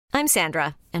I'm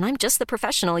Sandra, and I'm just the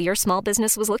professional your small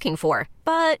business was looking for.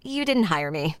 But you didn't hire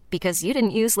me because you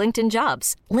didn't use LinkedIn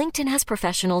Jobs. LinkedIn has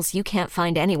professionals you can't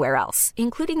find anywhere else,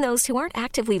 including those who aren't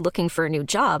actively looking for a new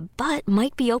job, but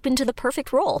might be open to the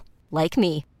perfect role, like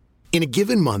me. In a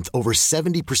given month, over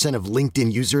 70% of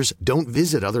LinkedIn users don't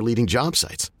visit other leading job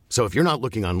sites. So if you're not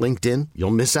looking on LinkedIn,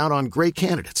 you'll miss out on great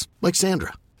candidates like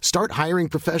Sandra. Start hiring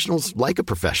professionals like a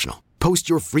professional. Post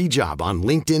your free job on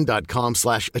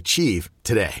linkedin.com/achieve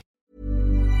today.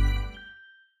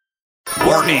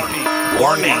 Warning,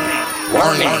 warning,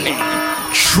 warning.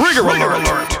 Trigger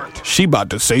alert. She about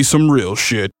to say some real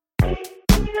shit.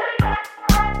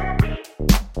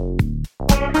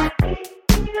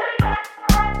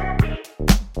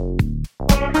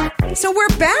 So we're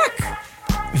back.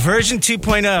 Version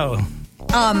 2.0.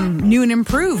 New and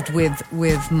improved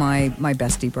with my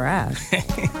bestie Brad.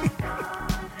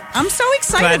 I'm so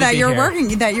excited that you're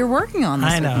working on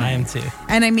this. I know, I am too.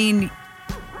 And I mean,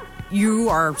 you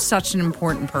are such an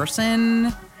important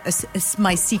person. It's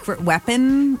my secret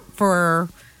weapon for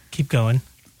keep going.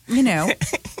 You know,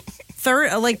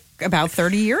 about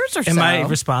 30 years or so. Am I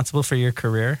responsible for your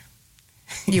career?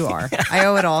 You are. I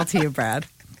owe it all to you, Brad.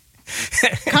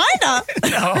 Kinda.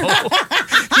 No.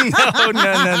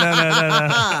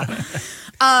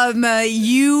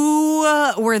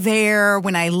 You were there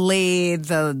when I laid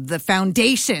the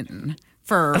foundation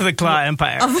for of the Claw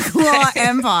Empire. Of the Claw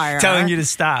Empire. Telling you to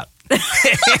stop. But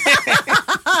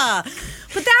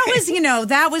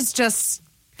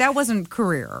that wasn't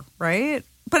career, right?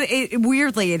 But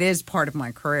weirdly, it is part of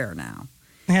my career now.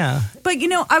 Yeah. But,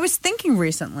 I was thinking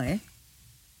recently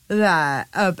that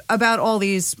about all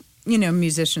these,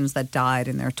 musicians that died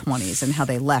in their 20s and how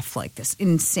they left like this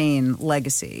insane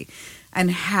legacy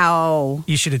and how...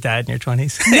 You should have died in your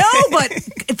 20s. No, but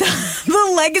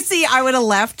the legacy I would have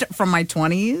left from my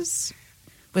 20s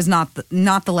was not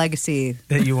the legacy...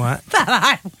 That you want? That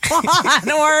I want,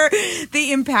 or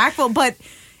the impactful, but...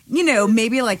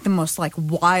 maybe like the most like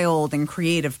wild and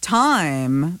creative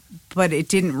time, but it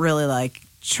didn't really like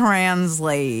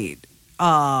translate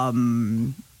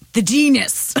the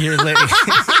genius. You're late.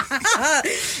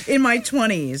 In my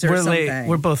 20s or something. Late.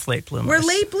 We're both late bloomers. We're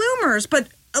late bloomers, but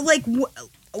like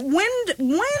when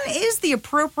is the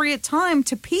appropriate time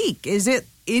to peak? Is it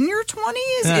in your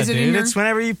 20s? Is it in your... It's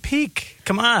whenever you peak.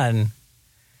 Come on.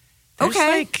 There's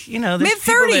okay.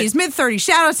 Mid-30s. Mid-30s.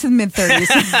 Shout out to the mid-30s.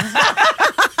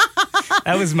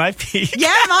 That was my peak.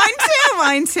 Yeah,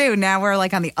 mine too. Now we're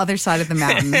like on the other side of the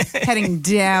mountain, heading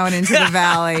down into the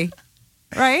valley.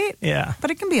 Right? Yeah. But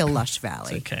it can be a lush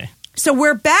valley. It's okay. So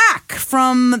we're back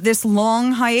from this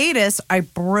long hiatus. I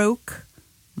broke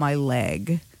my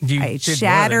leg. I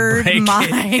shattered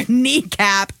my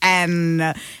kneecap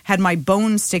and had my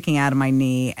bone sticking out of my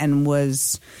knee and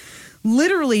was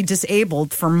literally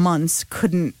disabled for months.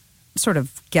 Couldn't sort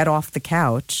of get off the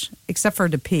couch except for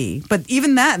to pee. But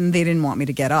even that, and they didn't want me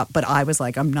to get up. But I was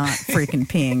like, I'm not freaking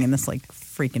peeing in this like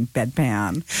freaking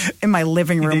bedpan in my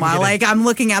living room while like I'm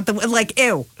looking at the like,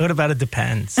 ew. What about it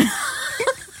depends?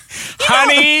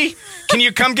 Honey, can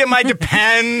you come get my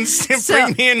Depends and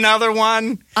bring me another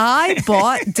one? I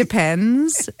bought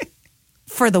Depends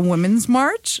for the Women's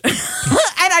March. And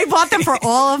I bought them for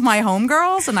all of my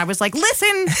homegirls. And I was like,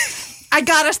 listen, I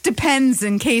got us Depends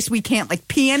in case we can't like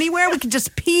pee anywhere. We could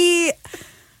just pee.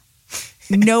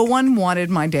 No one wanted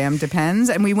my damn Depends.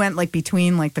 And we went like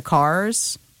between like the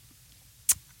cars.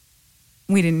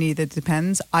 We didn't need the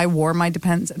Depends. I wore my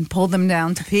Depends and pulled them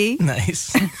down to pee.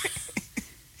 Nice.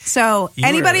 So,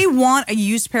 anybody want a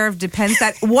used pair of Depends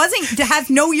that has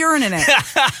no urine in it?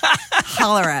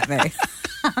 Holler at me.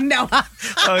 No.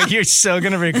 Oh, you're so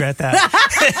going to regret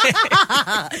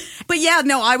that. But yeah,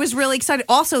 no, I was really excited.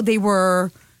 Also, they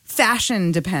were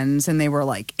fashion Depends, and they were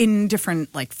like in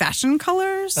different like fashion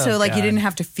colors. So like you didn't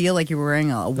have to feel like you were wearing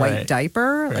a white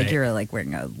diaper. Right. Like you were like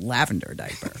wearing a lavender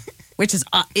diaper, which is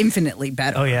infinitely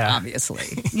better,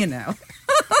 obviously,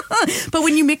 But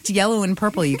when you mix yellow and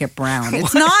purple, you get brown.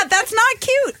 That's not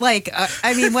cute. Like,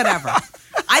 I mean, whatever.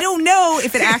 I don't know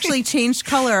if it actually changed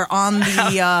color on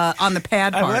the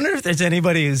pad part. I wonder if there's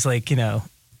anybody who's like,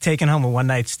 taken home a one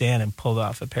night stand and pulled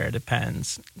off a pair of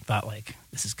Depends. Thought like,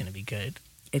 this is going to be good.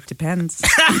 It depends.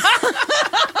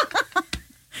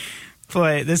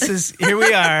 Boy, here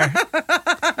we are.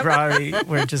 Rory,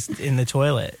 we're just in the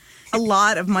toilet. A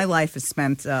lot of my life is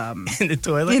spent in the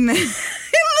toilet? In the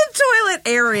toilet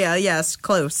area, yes.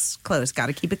 Close. Got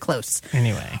to keep it close.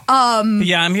 Anyway.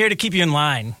 Yeah, I'm here to keep you in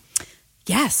line.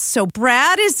 Yes. So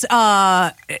Brad is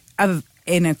an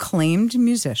acclaimed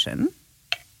musician.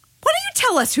 What are you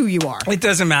tell us who you are. It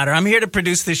doesn't matter. I'm here to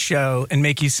produce this show and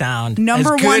make you sound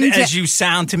Number as one good as you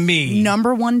sound to me.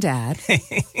 Number one dad.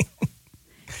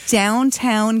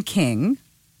 Downtown king.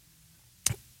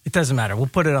 It doesn't matter. We'll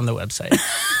put it on the website.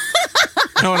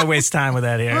 I don't want to waste time with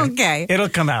that here. Okay. It'll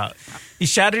come out. You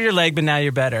shattered your leg, but now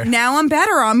you're better. Now I'm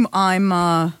better.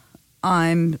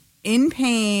 I'm in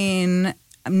pain.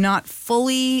 I'm not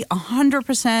fully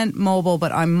 100% mobile,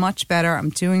 but I'm much better. I'm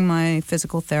doing my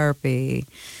physical therapy,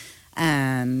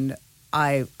 and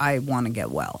I want to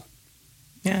get well.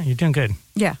 Yeah, you're doing good.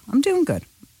 Yeah, I'm doing good.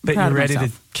 But you're ready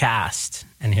to cast,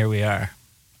 and here we are.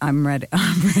 I'm ready.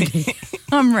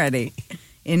 I'm ready.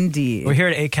 Indeed. We're here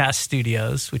at ACAST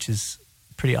Studios, which is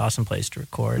a pretty awesome place to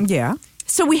record. Yeah.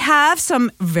 So we have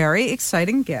some very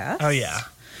exciting guests. Oh, yeah.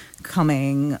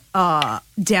 Coming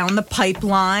down the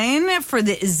pipeline for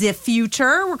the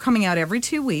future. We're coming out every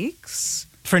 2 weeks.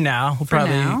 For now. We'll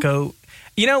probably go.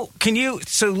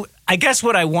 So I guess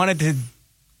what I wanted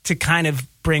to kind of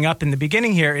bring up in the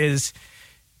beginning here is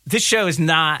this show is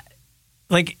not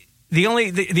like the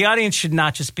audience should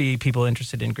not just be people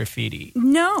interested in graffiti.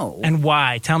 No. And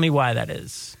why? Tell me why that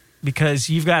is. Because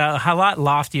you've got a lot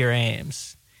loftier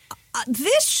aims.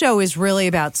 This show is really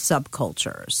about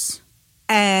subcultures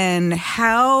and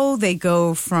how they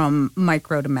go from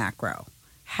micro to macro,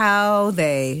 how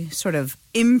they sort of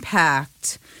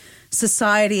impact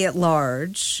society at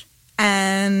large,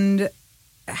 and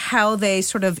how they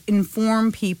sort of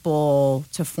inform people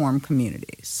to form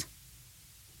communities.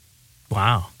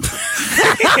 Wow.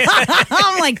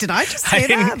 I'm like, did I just say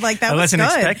that? Like, that was good. I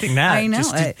wasn't expecting that. I know.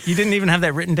 You didn't even have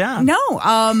that written down. No.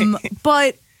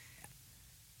 But,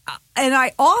 and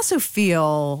I also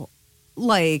feel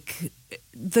like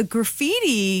the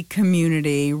graffiti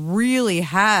community really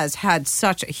has had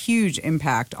such a huge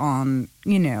impact on,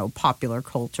 popular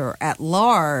culture at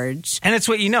large. And it's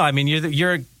what you know. I mean,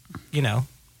 you're it's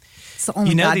the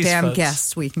only goddamn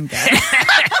guest we can get.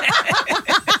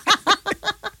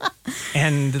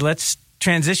 And let's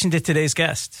transition to today's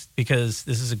guest because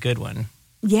this is a good one.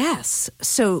 Yes.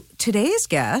 So today's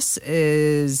guest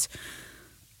is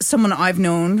someone I've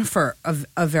known for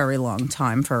a very long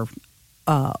time, for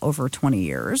over 20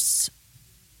 years.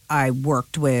 I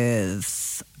worked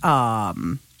with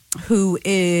who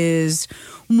is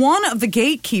one of the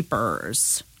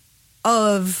gatekeepers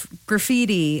of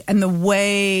graffiti and the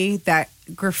way that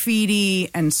graffiti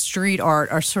and street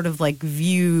art are sort of like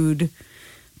viewed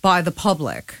by the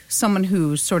public. Someone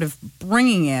who's sort of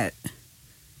bringing it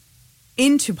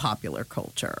into popular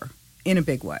culture in a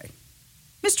big way.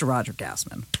 Mr. Roger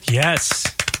Gassman. Yes.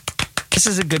 This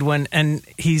is a good one. And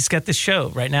he's got this show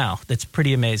right now that's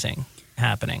pretty amazing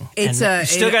happening. You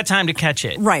still got time to catch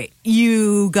it. Right.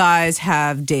 You guys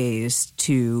have days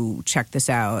to check this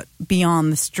out.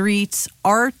 Beyond the Streets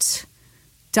Art.com,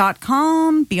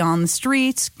 Beyond the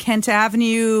Streets, Kent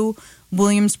Avenue,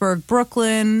 Williamsburg,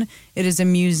 Brooklyn. It is a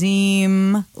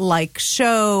museum-like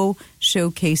show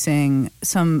showcasing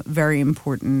some very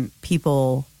important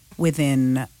people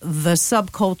within the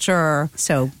subculture.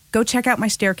 So go check out my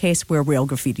staircase where real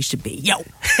graffiti should be. Yo!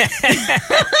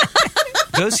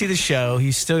 Go see the show.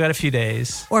 You still got a few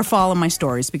days. Or follow my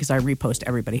stories because I repost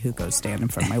everybody who goes stand in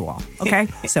front of my wall. Okay?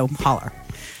 So holler.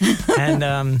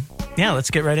 And let's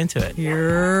get right into it.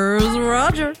 Here's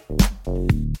Roger.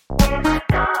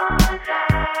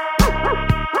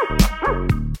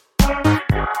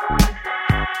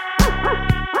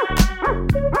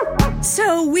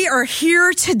 So we are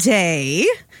here today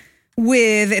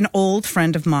with an old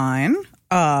friend of mine,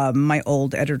 my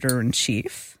old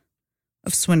editor-in-chief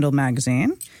of Swindle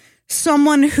Magazine,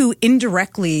 someone who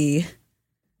indirectly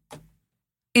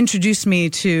introduced me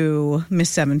to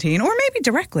Miss 17, or maybe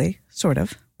directly, sort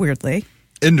of, weirdly.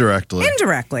 Indirectly,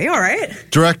 all right.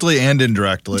 Directly and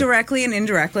indirectly. Directly and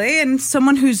indirectly, and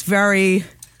someone who's very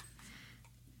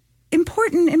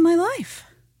important in my life.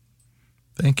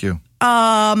 Thank you.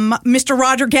 Mr.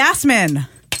 Roger Gassman.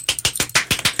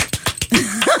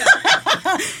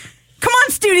 Come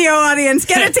on, studio audience,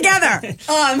 get it together.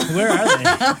 Where are they?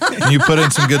 Can you put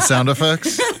in some good sound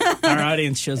effects? Our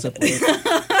audience shows up late.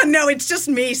 No, it's just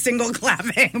me single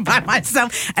clapping by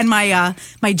myself and my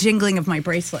jingling of my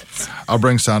bracelets. I'll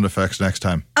bring sound effects next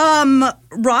time.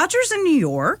 Roger's in New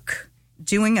York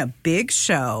doing a big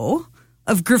show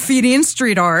of graffiti and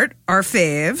street art, our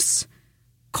faves,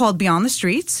 called Beyond the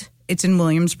Streets. It's in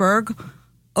Williamsburg.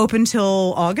 Open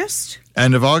till August?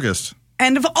 End of August.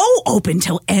 Open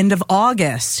till end of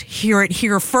August. Hear it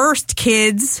here first,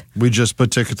 kids. We just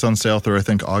put tickets on sale through, I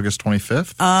think, August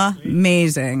 25th.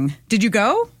 Amazing. Did you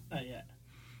go? Not yet.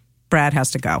 Brad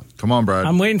has to go. Come on, Brad.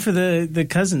 I'm waiting for the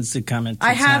cousins to come in.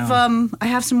 I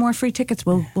have some more free tickets.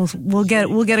 We'll get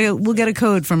a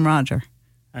code from Roger.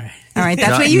 All right.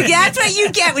 That's what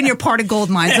you get when you're part of Gold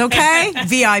Mines. Okay,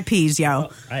 VIPs, yo.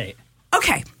 All right.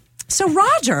 Okay, so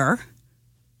Roger,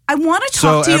 I want to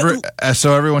talk to you.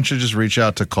 So everyone should just reach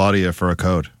out to Claudia for a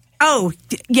code. Oh,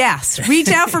 yes. Reach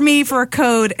out for me for a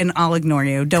code and I'll ignore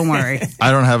you. Don't worry. I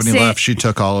don't have any left. She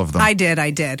took all of them. I did.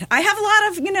 I have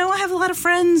a lot of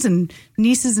friends and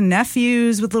nieces and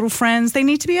nephews with little friends. They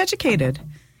need to be educated.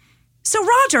 So,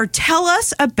 Roger, tell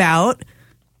us about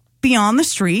Beyond the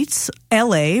Streets,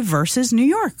 LA versus New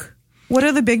York. What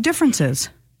are the big differences?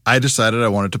 I decided I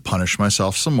wanted to punish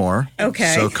myself some more.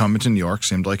 Okay. So coming to New York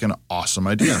seemed like an awesome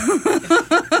idea.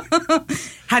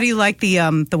 How do you like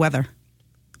the weather?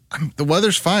 The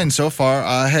weather's fine so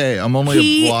far. Hey, I'm only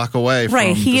a block away from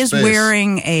Right, he the is space.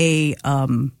 wearing a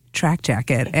track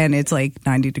jacket, and it's like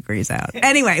 90 degrees out.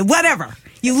 Anyway, whatever.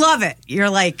 You love it. You're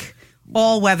like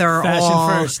all weather.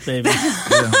 Fashion first, baby.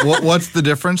 Yeah. What's the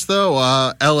difference,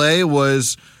 though? L.A.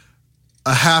 was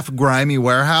a half grimy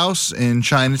warehouse in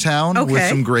Chinatown with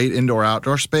some great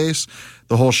indoor-outdoor space.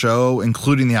 The whole show,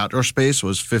 including the outdoor space,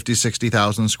 was 50,000,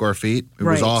 60,000 square feet. It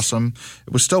was awesome.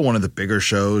 It was still one of the bigger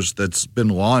shows that's been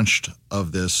launched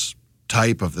of this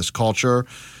type, of this culture.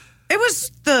 It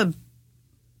was the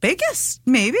biggest,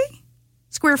 maybe?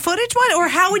 Square footage-wise? Or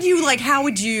how would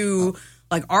you,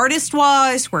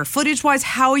 artist-wise, square footage-wise,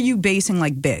 how are you basing,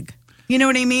 big? You know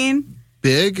what I mean?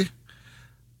 Big?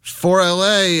 For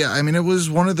LA, I mean, it was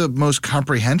one of the most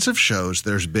comprehensive shows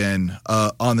there's been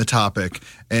on the topic.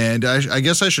 And I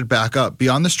guess I should back up.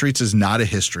 Beyond the Streets is not a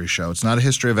history show. It's not a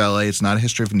history of LA. It's not a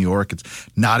history of New York. It's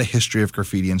not a history of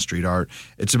graffiti and street art.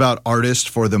 It's about artists,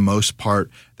 for the most part,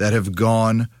 that have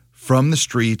gone from the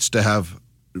streets to have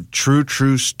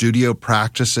true studio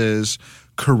practices,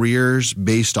 careers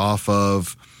based off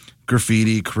of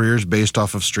graffiti, careers based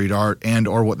off of street art and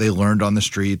or what they learned on the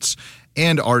streets,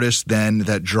 and artists then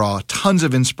that draw tons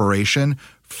of inspiration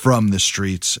from the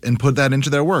streets and put that into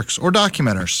their works or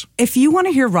documenters. If you want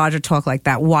to hear Roger talk like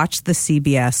that, watch the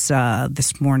CBS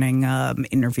This Morning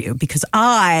interview, because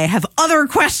I have other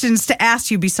questions to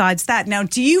ask you besides that. Now,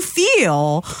 do you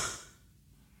feel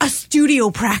a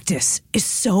studio practice is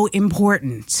so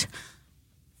important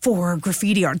for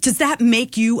graffiti art? Does that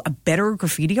make you a better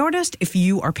graffiti artist if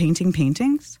you are painting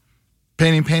paintings?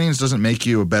 Painting paintings doesn't make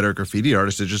you a better graffiti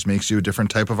artist. It just makes you a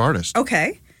different type of artist.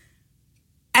 Okay.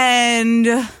 And,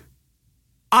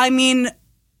 I mean,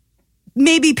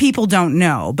 maybe people don't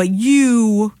know, but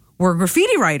you were a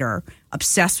graffiti writer,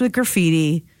 obsessed with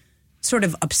graffiti, sort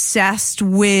of obsessed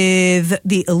with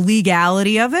the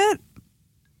illegality of it.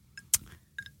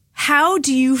 How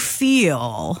do you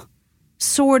feel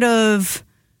sort of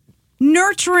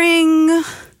nurturing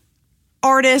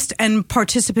artists and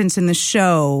participants in the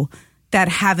show that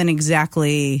haven't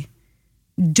exactly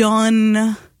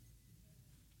done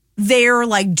their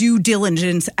due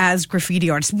diligence as graffiti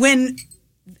artists, when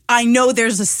I know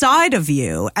there's a side of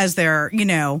you as their,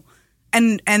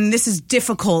 and this is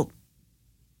difficult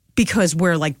because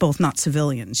we're both not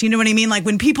civilians. You know what I mean?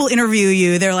 When people interview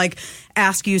you, they're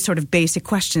ask you sort of basic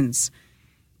questions.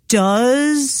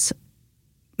 Does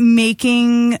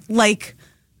making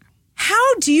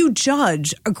how do you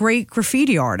judge a great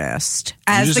graffiti artist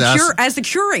as the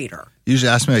curator? You just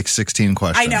asked me 16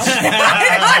 questions. I know.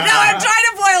 I'm trying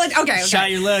to boil it. Okay. Shot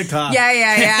your leg, Tom.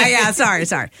 Yeah.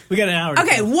 Sorry. We got an hour.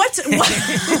 Okay,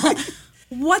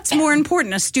 what's more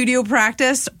important, a studio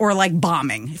practice or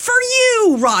bombing? For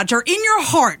you, Roger, in your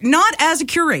heart, not as a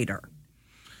curator.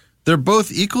 They're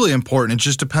both equally important. It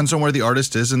just depends on where the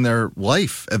artist is in their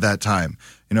life at that time.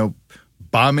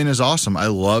 Bombing is awesome. I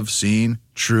love seeing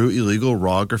true illegal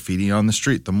raw graffiti on the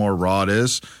street. The more raw it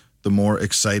is, the more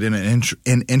exciting and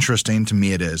interesting to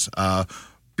me it is.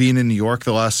 Being in New York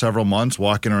the last several months,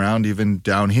 walking around even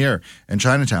down here in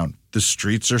Chinatown, the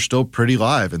streets are still pretty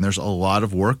live and there's a lot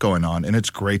of work going on and it's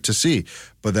great to see.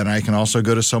 But then I can also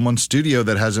go to someone's studio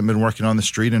that hasn't been working on the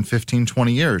street in 15,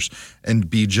 20 years and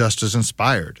be just as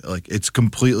inspired. It's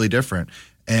completely different.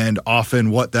 And often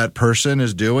what that person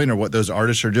is doing or what those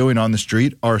artists are doing on the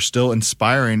street are still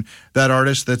inspiring that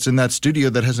artist that's in that studio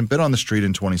that hasn't been on the street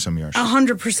in 20-some years.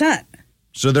 100%.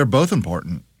 So they're both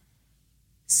important.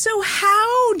 So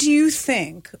how do you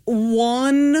think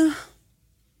one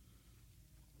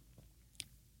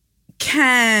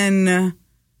can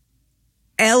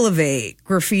elevate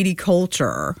graffiti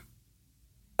culture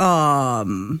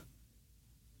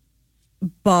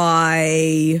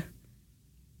by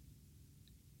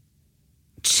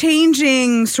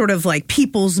changing sort of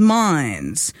people's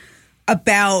minds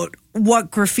about what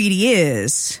graffiti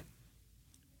is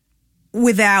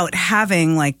without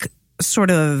having like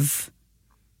sort of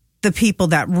the people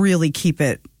that really keep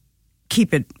it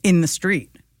in the street.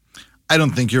 I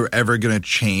don't think you're ever going to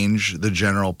change the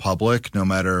general public, no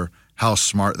matter how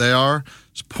smart they are,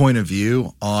 point of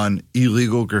view on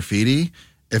illegal graffiti.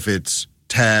 If it's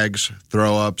tags,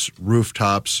 throw-ups,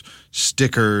 rooftops,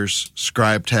 stickers,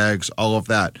 scribe tags, all of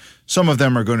that. Some of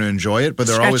them are going to enjoy it, but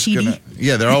they're always going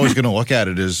to look at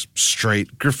it as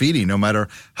straight graffiti, no matter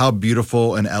how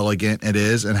beautiful and elegant it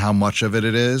is and how much of it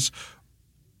is.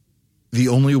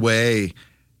 The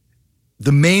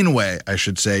main way, I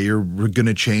should say, you're going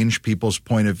to change people's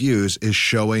point of views is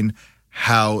showing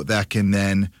how that can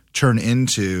then turn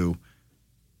into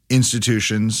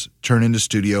institutions, turn into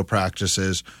studio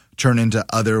practices, turn into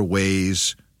other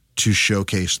ways to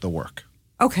showcase the work.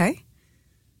 Okay.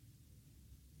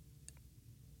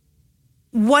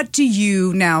 What do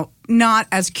you now, not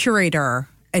as curator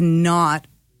and not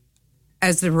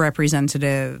as the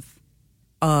representative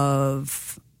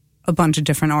of a bunch of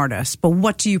different artists, but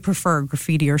what do you prefer,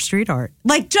 graffiti or street art?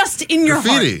 Like just in your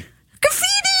graffiti.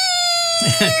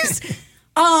 Graffitis!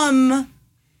 I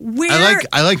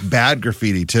like bad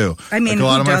graffiti too. I mean, like a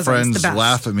lot of my doesn't? friends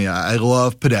laugh at me. I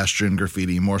love pedestrian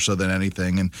graffiti more so than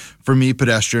anything. And for me,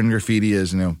 pedestrian graffiti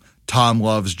is, Tom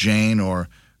loves Jane, or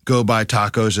go buy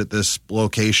tacos at this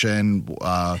location,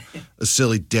 a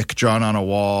silly dick drawn on a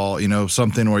wall,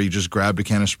 something where you just grabbed a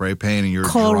can of spray paint and you're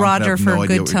Call drunk Roger and have for no a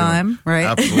idea good what you're time, doing. right?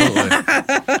 Absolutely.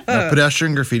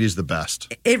 Pedestrian graffiti is the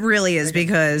best. It really is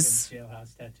because, yeah,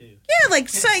 like,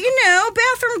 so,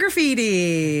 bathroom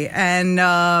graffiti. And,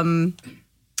 I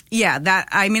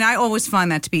always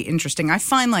find that to be interesting. I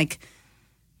find, like,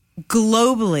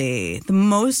 globally, the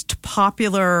most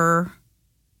popular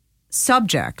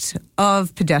subject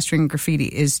of pedestrian graffiti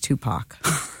is Tupac.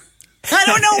 I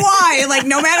don't know why. Like,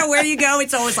 no matter where you go,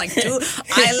 it's always like,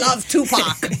 I love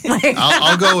Tupac. Like,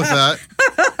 I'll go with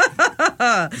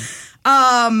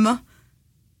that.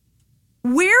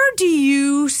 Where do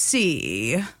you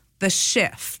see the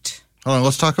shift? Hold on,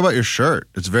 let's talk about your shirt.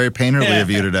 It's very painterly of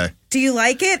you today. Do you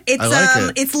like it? I like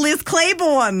it. It's Liz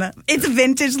Claiborne. It's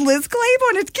vintage Liz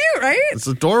Claiborne. It's cute, right? It's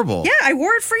adorable. Yeah, I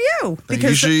wore it for you.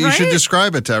 Because you should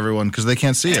describe it to everyone because they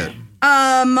can't see it.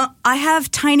 I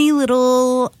have tiny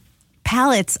little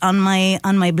palettes on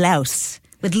my blouse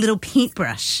with little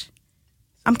paintbrush.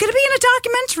 I'm going to be in a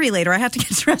documentary later. I have to get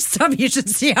dressed up. You should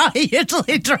see how I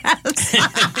usually dress.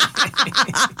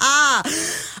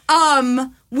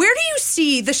 Where do you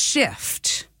see the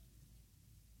shift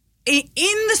in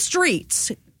the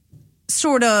streets,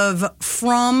 sort of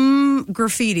from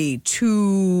graffiti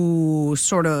to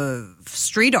sort of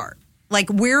street art?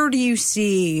 Like, where do you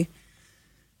see?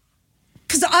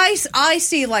 Because I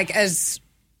see, like, as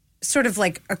sort of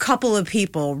like a couple of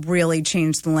people really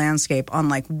changed the landscape on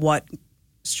like what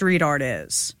street art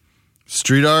is.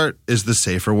 Street art is the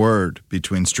safer word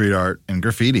between street art and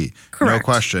graffiti. Correct. No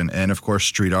question. And of course,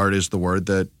 street art is the word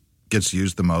that gets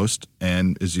used the most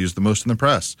and is used the most in the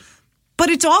press. But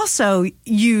it's also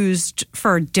used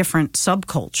for a different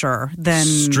subculture than...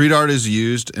 Street art is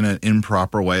used in an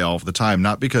improper way all of the time.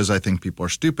 Not because I think people are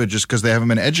stupid, just because they haven't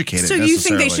been educated So you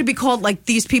think they should be called like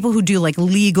these people who do like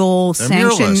legal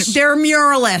sanctioned... They're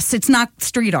muralists. It's not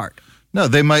street art. No,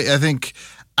 they might... I think...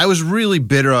 I was really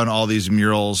bitter on all these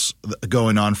murals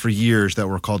going on for years that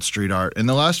were called street art. In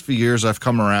the last few years, I've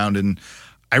come around and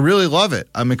I really love it.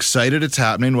 I'm excited it's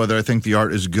happening, whether I think the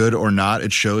art is good or not.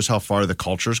 It shows how far the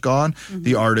culture's gone. Mm-hmm.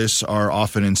 The artists are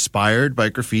often inspired by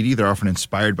graffiti. They're often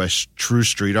inspired by true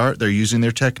street art. They're using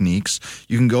their techniques.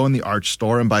 You can go in the art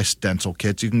store and buy stencil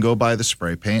kits. You can go buy the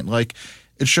spray paint. Like,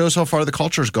 it shows how far the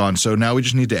culture's gone. So now we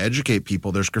just need to educate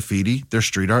people. There's graffiti, there's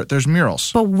street art, there's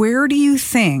murals. But where do you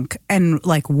think, and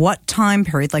like what time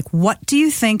period, like what do you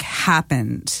think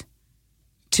happened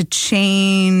to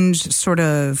change sort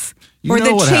of, or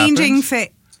the changing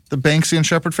the Banksy and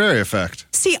Shepard Fairey effect.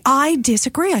 See, I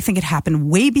disagree. I think it happened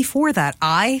way before that.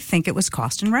 I think it was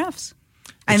cost and revs.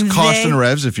 It's cost and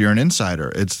revs if you're an insider.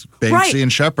 It's Banksy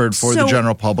and Shepard for the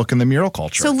general public and the mural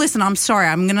culture. So listen, I'm sorry.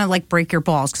 I'm going to like break your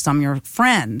balls because I'm your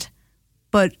friend.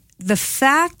 But the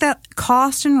fact that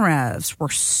cost and revs were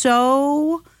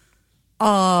so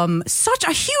such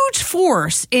a huge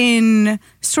force in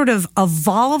sort of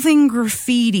evolving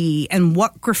graffiti and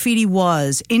what graffiti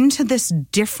was into this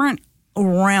different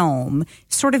realm,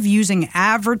 sort of using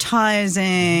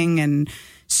advertising and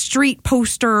street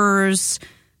posters.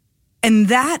 And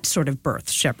that sort of birthed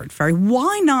Shepard Fairey.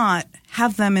 Why not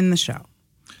have them in the show?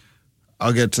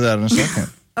 I'll get to that in a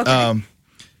second. Okay.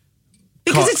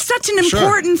 because it's such an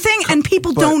important thing and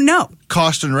people don't know.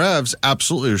 Cost and Revs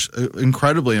absolutely is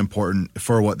incredibly important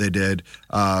for what they did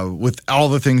with all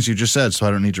the things you just said, so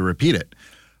I don't need to repeat it.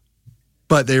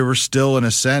 But they were still, in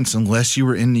a sense, unless you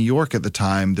were in New York at the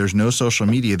time, there's no social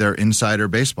media. They're insider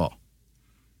baseball.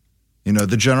 You know,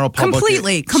 the general public.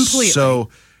 Completely. So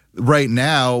right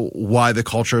now, why the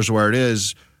culture is where it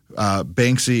is,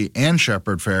 Banksy and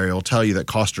Shepard Fairey will tell you that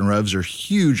Cost and Revs are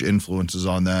huge influences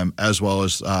on them, as well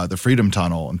as the Freedom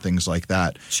Tunnel and things like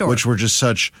that, which were just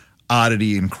such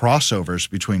oddity and crossovers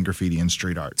between graffiti and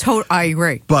street art. I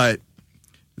agree. But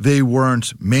they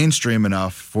weren't mainstream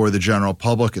enough for the general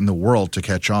public in the world to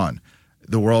catch on.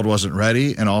 The world wasn't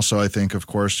ready. And also, I think, of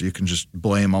course, you can just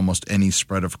blame almost any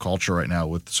spread of culture right now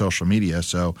with social media.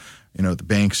 So, you know, the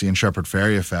Banksy and Shepard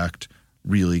Fairey effect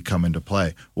really come into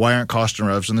play. Why aren't Cost and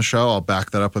Revs in the show? I'll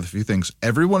back that up with a few things.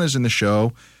 Everyone is in the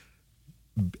show.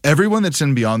 Everyone that's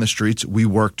in Beyond the Streets, we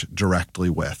worked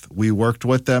directly with. We worked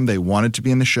with them. They wanted to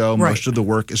be in the show. Right. Most of the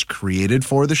work is created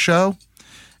for the show.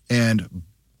 And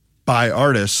by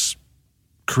artists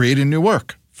creating new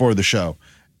work for the show,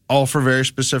 all for very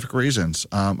specific reasons.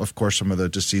 Of course, some of the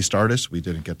deceased artists we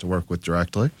didn't get to work with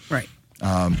directly. Right.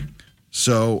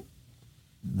 So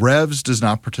Revs does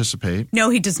not participate.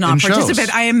 No, he does not participate.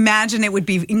 Shows. I imagine it would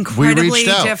be incredibly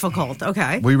difficult.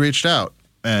 Okay. We reached out,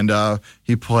 and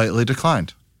he politely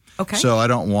declined. Okay. So I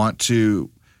don't want to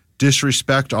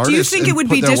disrespect artists. Do you think it would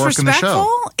be disrespectful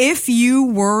if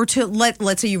you were to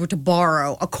let's say you were to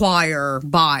borrow, acquire,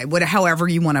 buy, however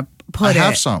you want to put it? I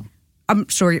have some. I'm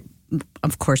sure.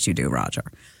 Of course you do, Roger.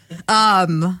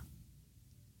 But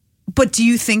do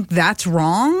you think that's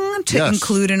wrong to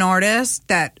include an artist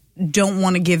that don't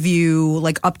want to give you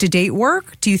like up-to-date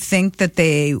work? Do you think that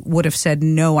they would have said,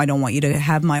 no, I don't want you to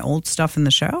have my old stuff in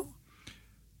the show?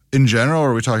 In general, or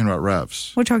are we talking about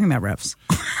Revs? We're talking about Revs.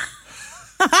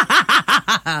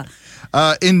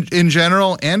 In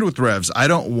general and with Revs, I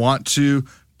don't want to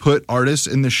put artists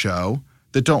in the show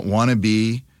that don't want to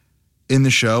be in the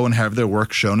show and have their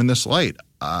work shown in this light.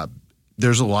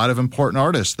 There's a lot of important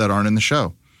artists that aren't in the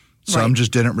show. Some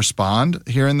just didn't respond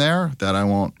here and there that I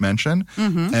won't mention.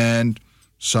 Mm-hmm. And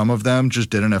some of them just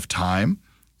didn't have time.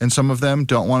 And some of them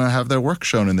don't want to have their work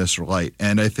shown in this light.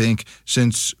 And I think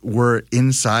since we're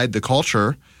inside the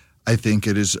culture, I think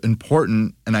it is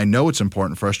important, and I know it's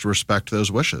important for us to respect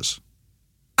those wishes.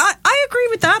 I agree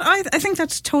with that. I think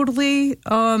that's totally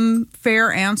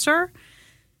fair answer.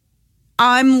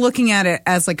 I'm looking at it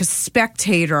as like a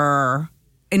spectator,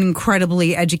 an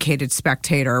incredibly educated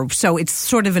spectator. So it's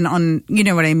sort of you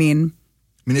know what I mean?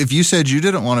 I mean, if you said you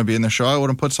didn't want to be in the show, I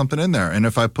wouldn't put something in there. And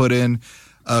if I put in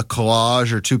a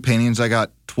collage or two paintings I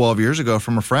got 12 years ago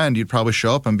from a friend, you'd probably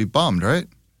show up and be bummed, right?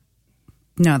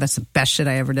 No, that's the best shit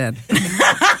I ever did.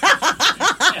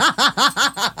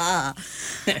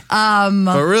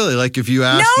 But really, like if you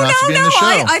asked not to be in the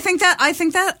show.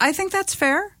 I think that's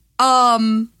fair.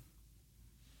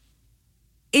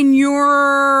 In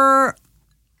your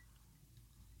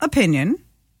opinion,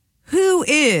 who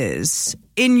is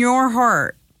in your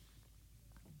heart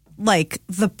like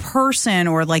the person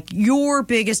or like your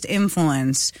biggest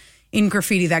influence in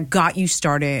graffiti that got you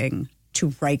starting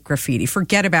to write graffiti?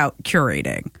 Forget about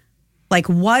curating. Like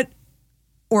what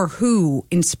or who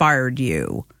inspired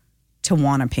you to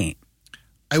want to paint?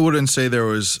 I wouldn't say there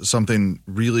was something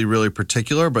really, really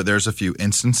particular, but there's a few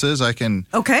instances I can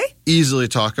easily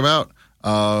talk about.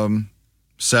 7th,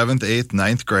 8th,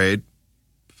 9th grade,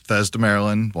 Bethesda,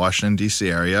 Maryland, Washington, D.C.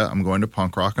 area. I'm going to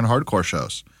punk rock and hardcore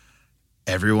shows.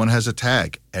 Everyone has a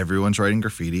tag. Everyone's writing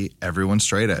graffiti. Everyone's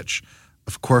straight edge.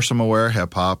 Of course, I'm aware of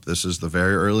hip-hop. This is the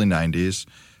very early 90s.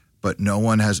 But no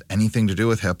one has anything to do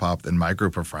with hip-hop than my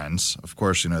group of friends. Of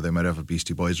course, you know, they might have a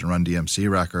Beastie Boys and Run DMC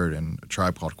record and a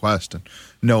Tribe Called Quest and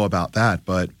know about that.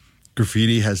 But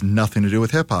graffiti has nothing to do with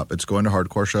hip-hop. It's going to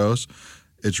hardcore shows.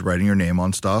 It's writing your name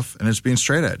on stuff. And it's being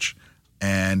straight edge.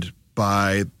 And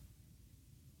by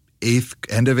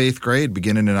end of 8th grade,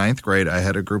 beginning of 9th grade, I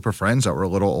had a group of friends that were a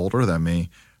little older than me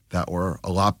that were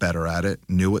a lot better at it,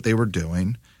 knew what they were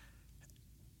doing,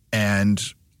 and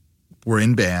were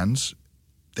in bands.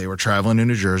 They were traveling to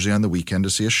New Jersey on the weekend to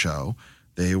see a show.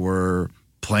 They were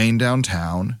playing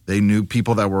downtown. They knew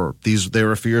people that were they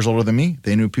were a few years older than me.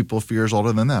 They knew people a few years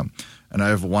older than them. And I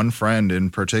have one friend in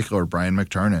particular, Brian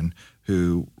McTurnan,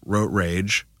 who wrote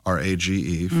Rage,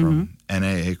 R-A-G-E, from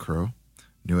NAA Crew,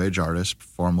 New Age artist,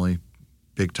 formerly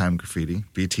Big Time Graffiti,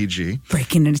 BTG.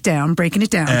 Breaking it down.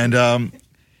 And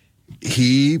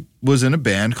he was in a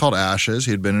band called Ashes.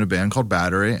 He had been in a band called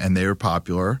Battery, and they were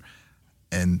popular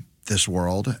in this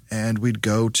world. And we'd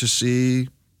go to see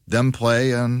them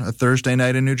play on a Thursday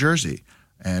night in New Jersey.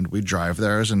 And we'd drive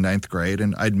there. I was in 9th grade,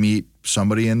 and I'd meet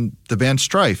somebody in the band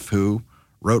Strife who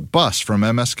wrote Bus from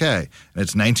MSK. And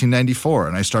it's 1994,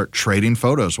 and I start trading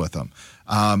photos with them.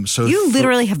 So you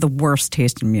literally have the worst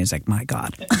taste in music, my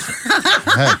God.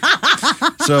 Hey.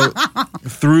 So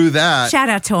through that... Shout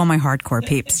out to all my hardcore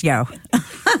peeps, yo.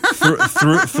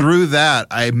 through that,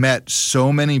 I met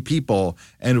so many people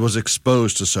and was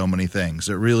exposed to so many things.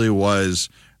 It really was...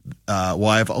 well,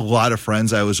 I have a lot of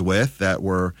friends I was with that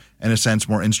were, in a sense,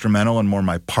 more instrumental and more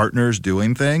my partners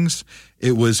doing things.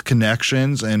 It was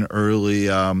connections and early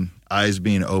eyes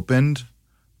being opened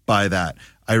by that.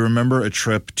 I remember a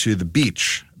trip to the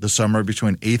beach the summer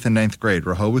between 8th and 9th grade,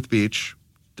 Rehoboth Beach,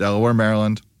 Delaware,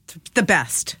 Maryland. The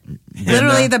best.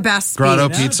 Literally the best. Grotto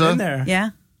beach. Pizza.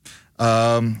 Yeah.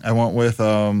 I went with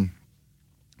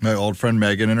my old friend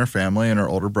Megan and her family and her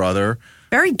older brother.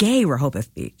 Very gay,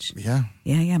 Rehoboth Beach. Yeah.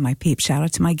 Yeah, my peeps. Shout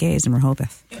out to my gays in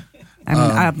Rehoboth.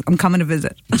 I'm coming to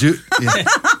visit.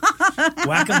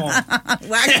 Whack-a-mole.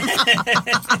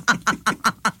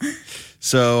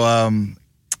 So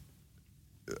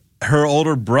her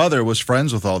older brother was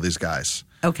friends with all these guys.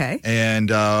 Okay.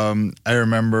 And I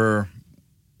remember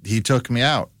he took me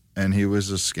out, and he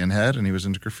was a skinhead, and he was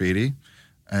into graffiti,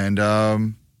 and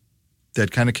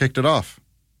that kind of kicked it off.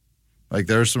 Like,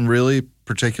 there are some really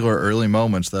particular early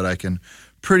moments that I can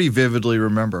pretty vividly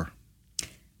remember.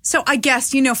 So I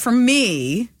guess, for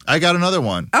me... I got another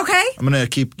one. Okay. I'm going to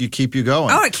keep you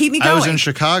going. All right, keep me going. I was in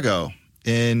Chicago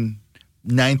in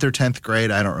 9th or 10th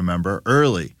grade, I don't remember,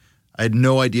 early. I had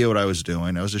no idea what I was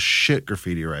doing. I was a shit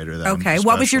graffiti writer then. Okay,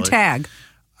 what was your tag?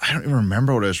 I don't even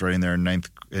remember what I was writing there in 9th,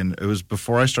 and it was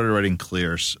before I started writing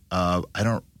clears. I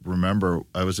don't remember.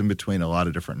 I was in between a lot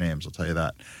of different names, I'll tell you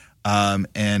that. And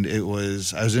I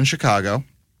was in Chicago.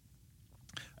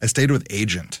 I stayed with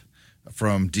Agent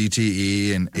from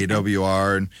DTE and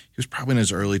AWR, and he was probably in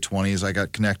his early 20s. I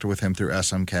got connected with him through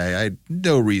SMK. I had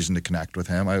no reason to connect with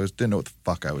him. Didn't know what the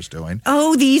fuck I was doing.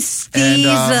 Oh, these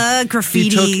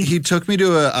graffiti. He took me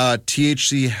to a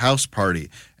THC house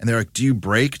party, and they're like, do you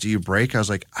break? Do you break? I was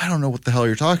like, I don't know what the hell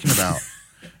you're talking about.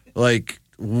 Like,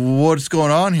 what's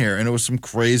going on here? And it was some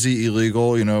crazy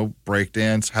illegal,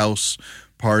 breakdance house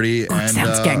party. Oh, and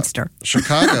sounds gangster.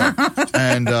 Chicago.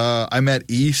 And I met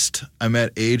East. I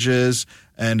met Ages.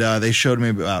 And they showed me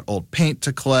about old paint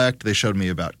to collect. They showed me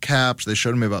about caps. They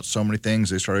showed me about so many things.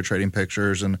 They started trading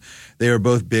pictures. And they were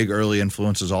both big early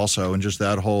influences also. And just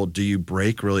that whole do you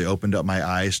break really opened up my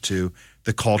eyes to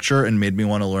the culture and made me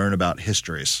want to learn about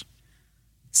histories.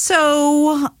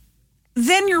 So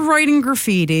then you're writing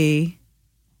graffiti.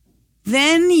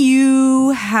 Then you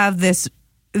have this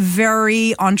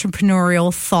very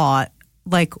entrepreneurial thought,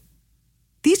 like,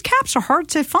 these caps are hard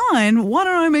to find. Why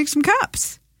don't I make some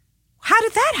caps? How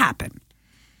did that happen?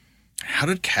 How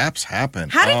did caps happen?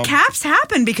 Caps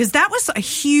happen? Because that was a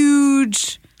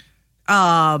huge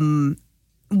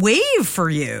wave for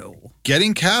you.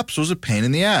 Getting caps was a pain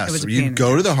in the ass. You'd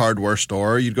go to the hardware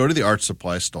store. You'd go to the art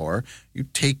supply store.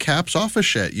 You'd take caps off of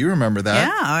shit. You remember that?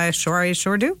 Yeah, I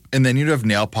sure do. And then you'd have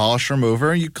nail polish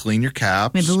remover. You'd clean your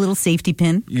caps. With a little safety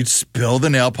pin. You'd spill the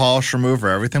nail polish remover.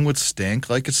 Everything would stink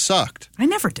like it sucked. I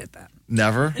never did that.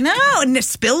 Never? No,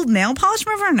 spilled nail polish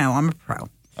remover? No, I'm a pro.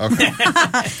 Okay.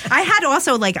 I had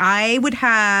also, I would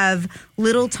have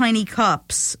little tiny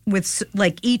cups with,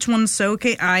 each one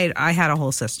soaking. I had a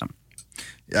whole system.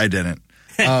 I didn't.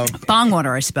 Bong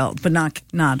water I spilled, but not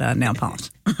nail polish.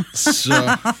 So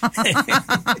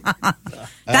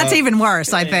that's even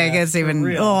worse. I think it's even.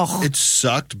 It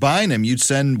sucked buying them. You'd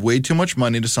send way too much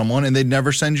money to someone, and they'd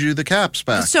never send you the caps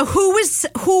back. So who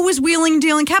was wheeling and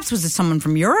dealing caps? Was it someone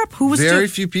from Europe? Who was very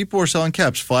few people were selling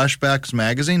caps. Flashbacks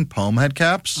magazine, Poem had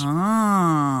caps.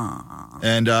 Ah.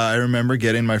 And I remember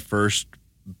getting my first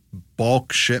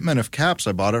bulk shipment of caps.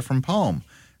 I bought it from Poem.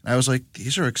 And I was like,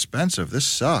 these are expensive. This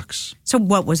sucks. So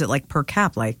what was it like per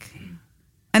cap?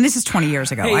 And this is 20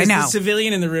 years ago. I know. The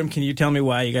civilian in the room, can you tell me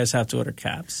why you guys have to order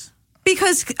caps?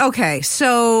 Because, okay,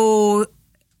 so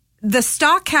the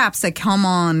stock caps that come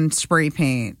on spray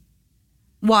paint,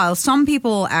 while some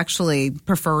people actually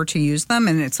prefer to use them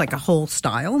and it's like a whole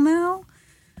style now,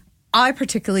 I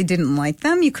particularly didn't like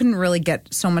them. You couldn't really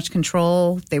get so much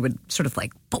control. They would sort of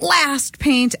blast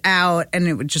paint out and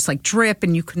it would just drip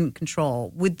and you couldn't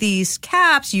control. With these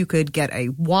caps, you could get a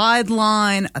wide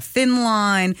line, a thin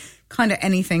line, kind of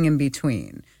anything in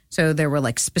between. So there were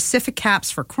specific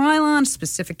caps for Krylon,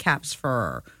 specific caps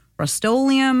for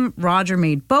Rust-Oleum. Roger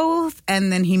made both.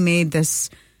 And then he made this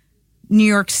New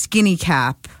York skinny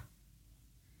cap.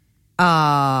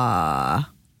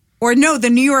 It was the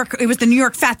New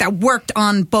York Fat that worked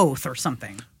on both or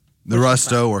something. The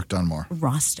Rusto worked on more.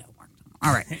 Rusto worked on more.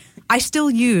 All right. I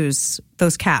still use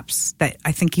those caps that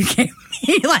I think you gave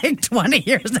me like 20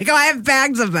 years ago. I have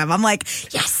bags of them. I'm like,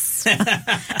 yes. And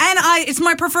it's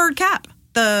my preferred cap,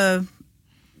 the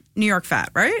New York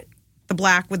Fat, right? The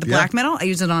black with the black metal. I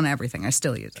use it on everything. I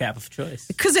still use it. Cap of choice.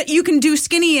 Because you can do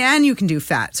skinny and you can do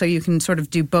fat. So you can sort of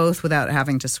do both without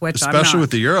having to switch. Especially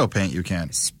with the Euro paint, you can.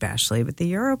 Especially with the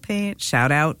Euro paint.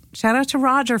 Shout out to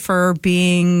Roger for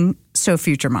being so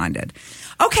future-minded.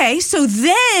 Okay, so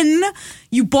then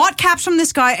you bought caps from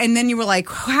this guy, and then you were like,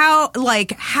 how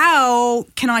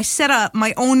can I set up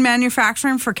my own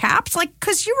manufacturing for caps? Like,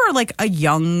 because you were like a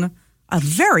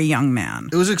very young man.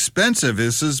 It was expensive.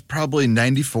 This is probably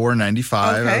 94,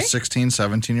 95. Okay. I was 16,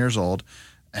 17 years old.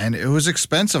 And it was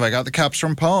expensive. I got the caps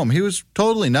from Poem. He was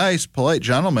totally nice, polite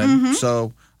gentleman. Mm-hmm.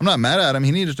 So I'm not mad at him.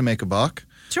 He needed to make a buck.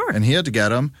 Sure. And he had to get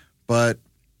them. But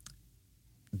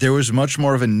there was much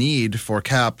more of a need for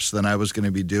caps than I was going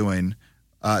to be doing.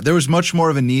 There was much more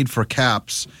of a need for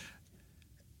caps.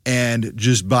 And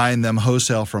just buying them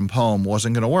wholesale from Poem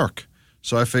wasn't going to work.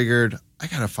 So I figured I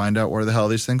got to find out where the hell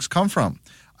these things come from.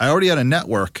 I already had a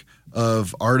network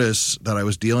of artists that I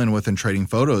was dealing with and trading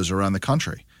photos around the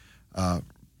country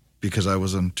because I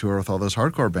was on tour with all those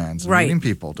hardcore bands and meeting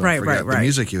people. Don't forget the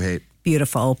music you hate.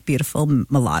 Beautiful, beautiful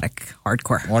melodic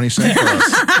hardcore. Why don't you sing for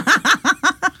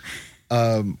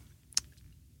us?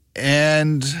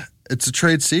 And it's a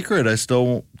trade secret. I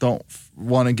still don't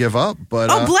want to give up. But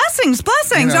blessings.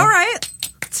 You know, all right.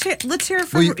 Let's hear it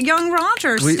from young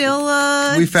Roger.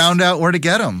 We found out where to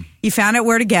get them. You found out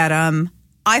where to get them.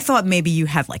 I thought maybe you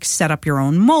had like set up your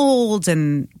own molds,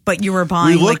 but you were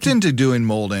buying. We looked into doing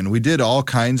molding. We did all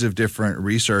kinds of different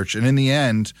research, and in the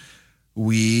end,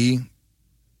 I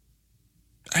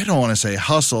don't want to say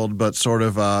hustled, but sort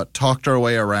of talked our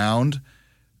way around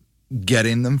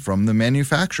getting them from the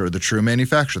manufacturer, the true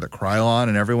manufacturer that Krylon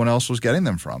and everyone else was getting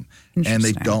them from, and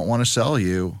they don't want to sell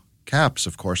you caps,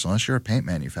 of course, unless you're a paint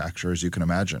manufacturer, as you can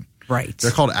imagine. Right.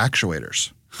 They're called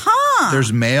actuators. Huh.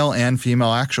 There's male and female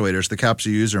actuators. The caps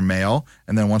you use are male,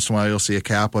 and then once in a while you'll see a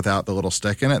cap without the little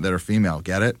stick in it that are female.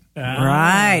 Get it?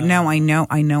 Right. No, I know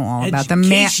all about the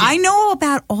male. I know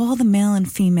about all the male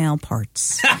and female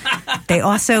parts. They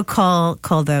also call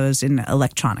those in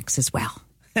electronics as well.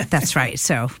 That's right.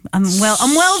 So I'm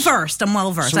well versed. So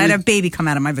I had a baby come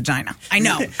out of my vagina. I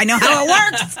know how it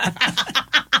works.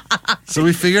 So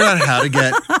we figured out how to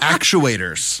get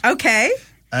actuators. Okay.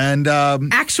 And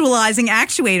actualizing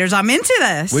actuators. I'm into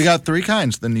this. We got 3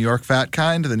 kinds: the New York Fat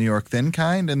kind, the New York Thin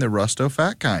kind, and the Rusto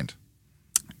Fat kind.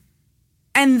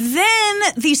 And then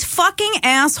these fucking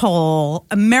asshole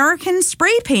American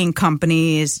spray paint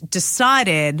companies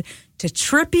decided to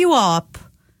trip you up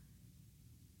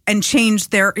and change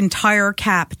their entire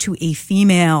cap to a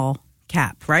female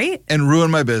cap, right? And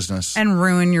ruin my business. And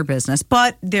ruin your business.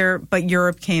 But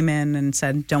Europe came in and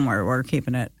said, don't worry, we're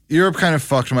keeping it. Europe kind of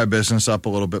fucked my business up a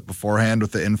little bit beforehand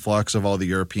with the influx of all the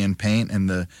European paint and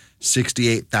the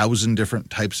 68,000 different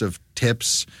types of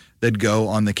tips that go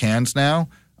on the cans now.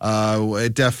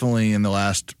 It definitely, in the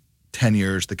last 10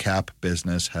 years, the cap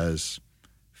business has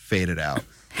faded out.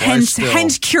 Hence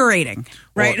curating,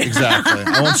 right? Well, exactly.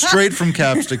 I went straight from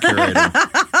caps to curating.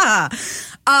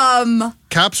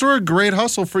 Caps were a great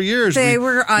hustle for years.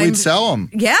 We'd sell them.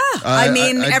 Yeah.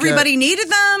 Everybody needed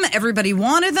them. Everybody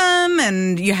wanted them,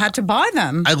 and you had to buy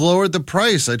them. I lowered the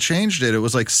price. I changed it. It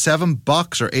was like $7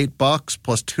 or $8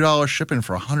 plus $2 shipping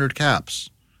for 100 caps.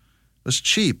 It was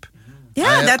cheap.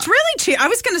 Yeah, that's really cheap. I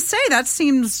was going to say that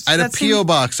seems. I had a P.O.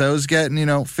 box. I was getting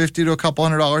 $50 to a couple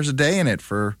 $100 a day in it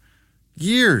for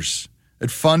years.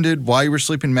 It funded While You Were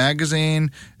Sleeping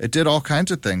magazine. It did all kinds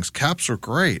of things. Caps were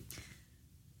great.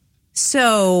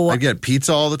 So I get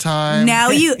pizza all the time. Now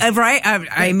you right?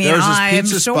 I mean, there was this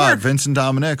pizza spot, Vince and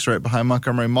Dominic's, right behind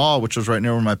Montgomery Mall, which was right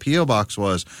near where my P.O. box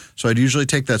was. So I'd usually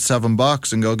take that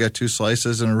 $7 and go get 2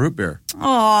 slices and a root beer. Aww,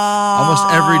 almost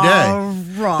every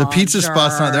day. Roger. The pizza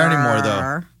spot's not there anymore,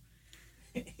 though.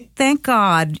 Thank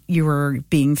God you were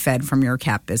being fed from your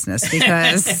cap business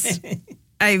because,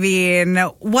 I mean,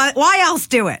 why else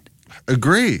do it?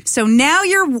 Agree. So now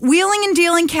you're wheeling and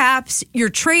dealing caps, you're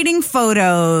trading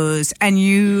photos, and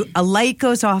a light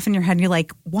goes off in your head, and you're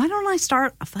like, why don't I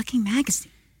start a fucking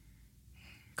magazine?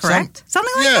 Correct?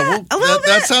 Something like that? Well, a little bit?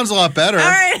 That sounds a lot better. All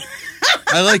right.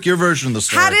 I like your version of the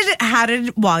story. How did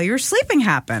While You Were Sleeping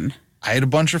happen? I had a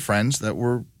bunch of friends that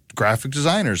were graphic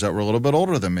designers that were a little bit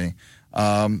older than me.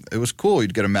 It was cool.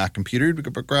 You'd get a Mac computer, you'd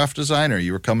become a graphic designer.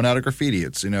 You were coming out of graffiti.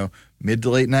 It's, mid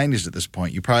to late 90s at this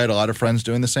point. You probably had a lot of friends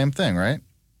doing the same thing, right?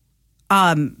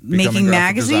 Making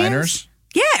magazines? Designers.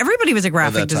 Yeah, everybody was a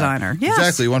graphic designer. Yes.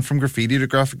 Exactly. You went from graffiti to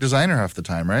graphic designer half the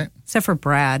time, right? Except for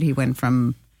Brad. He went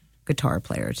from guitar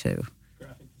player to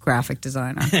graphic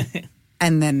designer,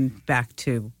 and then back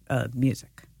to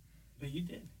music. But you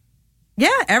did. Yeah,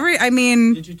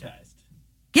 digitized.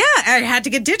 Yeah, I had to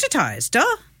get digitized. Duh.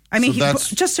 I mean,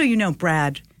 just so you know,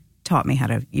 Brad taught me how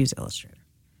to use Illustrator.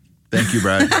 Thank you,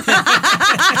 Brad.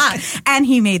 And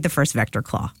he made the first vector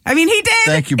claw. I mean, he did.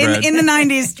 Thank you, Brad. In the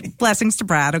 90s, blessings to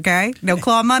Brad, okay? No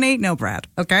claw money, no Brad,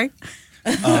 okay?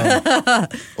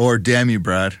 Or damn you,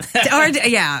 Brad.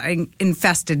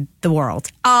 Infested the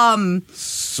world.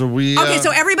 So we... Okay,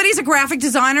 so everybody's a graphic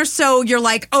designer, so you're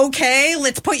like, okay,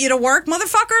 let's put you to work,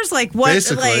 motherfuckers? Like, what?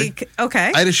 Basically. Like,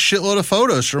 okay. I had a shitload of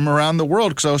photos from around the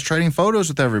world because I was trading photos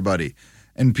with everybody.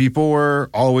 And people were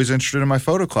always interested in my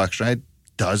photo collection. I had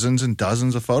dozens and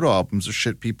dozens of photo albums of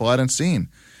shit people hadn't seen.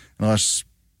 Unless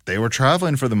they were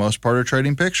traveling for the most part or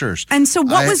trading pictures. And so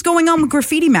what was going on with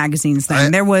graffiti magazines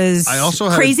then? There was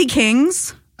Crazy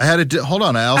Kings. I had hold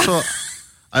on. I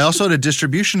also had a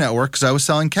distribution network because I was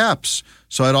selling caps.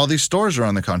 So I had all these stores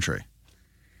around the country.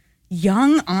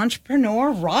 Young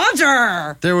entrepreneur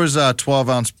Roger. There was a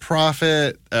 12-ounce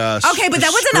Profit. Okay, but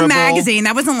that wasn't Scribble. a magazine.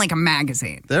 That wasn't like a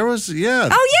magazine. There was, yeah.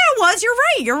 Oh, yeah, it was.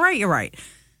 You're right.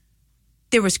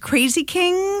 There was Crazy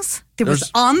Kings. There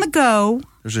was On the Go.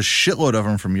 There's a shitload of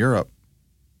them from Europe.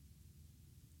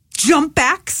 Jump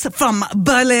Backs from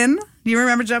Berlin. Do you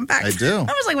remember Jump Backs? I do. I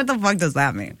was like, what the fuck does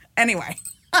that mean? Anyway.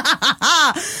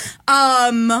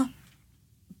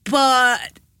 But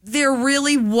there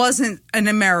really wasn't a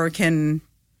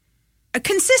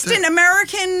consistent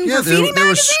American graffiti magazine? There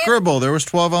was Scribble. There was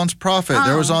 12-ounce Profit.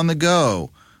 There was On the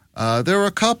Go. There were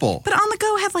a couple. But On the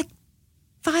Go had like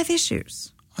 5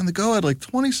 issues. On the Go had like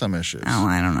 20-some issues. Oh,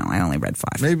 I don't know. I only read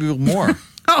 5. Maybe more.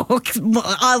 Oh,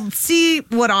 I'll see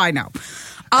what I know.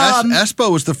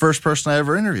 Espo was the first person I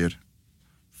ever interviewed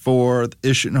for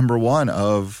issue number 1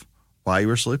 of Why You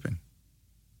Were Sleeping.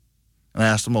 And I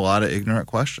asked him a lot of ignorant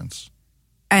questions.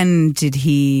 And did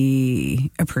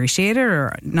he appreciate it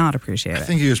or not appreciate it? I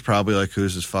think he was probably like,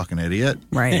 who's this fucking idiot?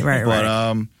 Right.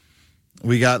 But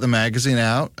we got the magazine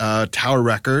out. Tower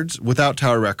Records. Without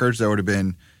Tower Records, there would have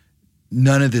been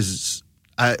none of this.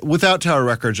 Without Tower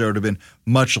Records, there would have been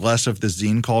much less of the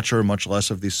zine culture, much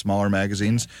less of these smaller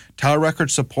magazines. Tower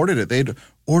Records supported it. They'd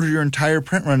order your entire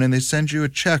print run and they'd send you a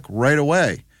check right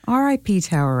away. R.I.P.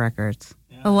 Tower Records.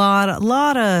 Yeah. A lot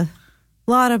of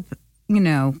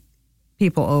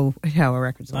people owe Tower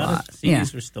Records a lot. Of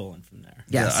CDs were stolen from there.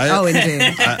 Yes. Indeed.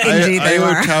 Indeed they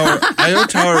were. I owe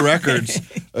Tower Records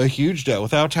a huge debt.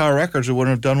 Without Tower Records, we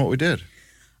wouldn't have done what we did.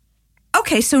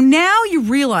 Okay, so now you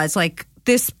realize, like,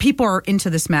 people are into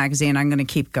this magazine. I'm going to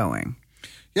keep going.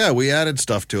 Yeah, we added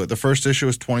stuff to it. The first issue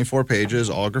was 24 pages,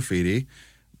 all graffiti.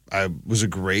 It was a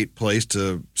great place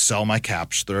to sell my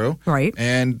caps through. Right.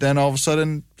 And then all of a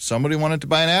sudden, somebody wanted to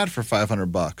buy an ad for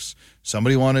 $500.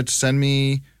 Somebody wanted to send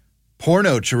me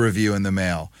porno to review in the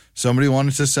mail. Somebody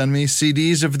wanted to send me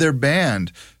CDs of their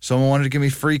band. Someone wanted to give me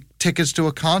free tickets to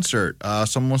a concert.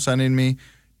 Someone was sending me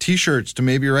T-shirts to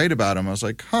maybe write about them. I was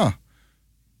like,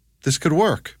 this could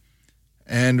work.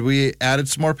 And we added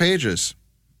some more pages.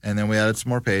 And then we added some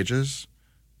more pages.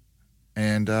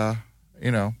 And,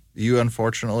 you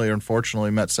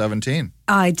unfortunately met 17.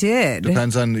 I did.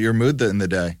 Depends on your mood in the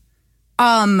day.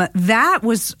 That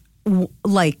was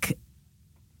like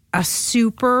a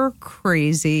super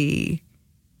crazy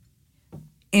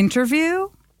interview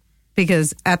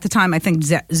because at the time I think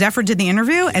Zephyr did the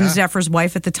interview and Zephyr's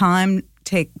wife at the time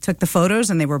took the photos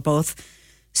and they were both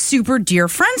super dear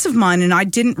friends of mine and I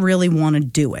didn't really want to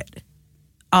do it.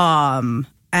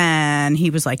 And he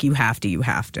was like, you have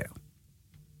to.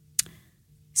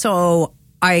 So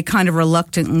I kind of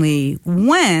reluctantly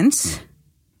went,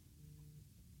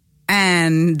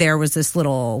 and there was this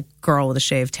little girl with a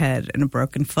shaved head and a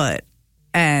broken foot,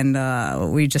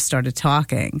 and we just started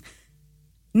talking.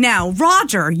 Now,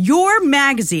 Roger, your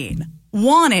magazine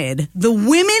wanted the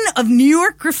women of New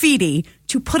York graffiti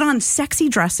to put on sexy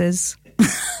dresses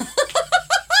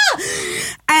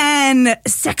and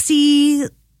sexy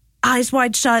eyes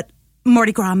wide shut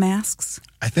Mardi Gras masks.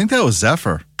 I think that was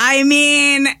Zephyr. I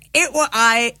mean,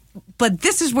 but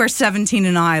this is where 17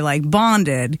 and I like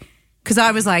bonded because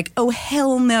I was like, oh,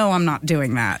 hell no, I'm not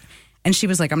doing that. And she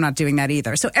was like, I'm not doing that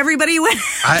either. So everybody went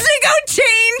to go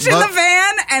change in the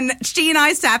van and she and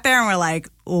I sat there and were like,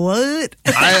 what?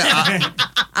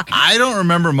 I don't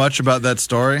remember much about that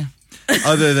story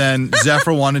other than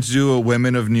Zephyr wanted to do a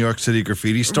Women of New York City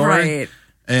graffiti story. Right.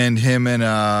 And him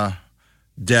and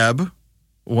Deb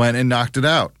went and knocked it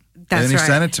out. That's and then he right.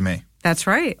 sent it to me. That's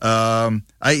right. I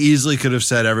easily could have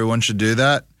said everyone should do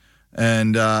that.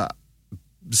 And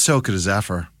so could have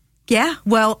Zephyr. Yeah,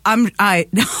 well, I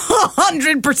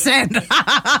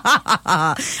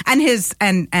 100%. And his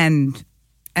and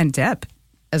Deb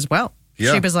as well.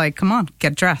 Yeah. She was like, "Come on,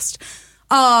 get dressed."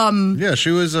 Yeah,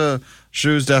 she was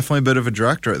definitely a bit of a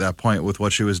director at that point with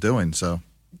what she was doing. So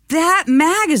that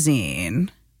magazine,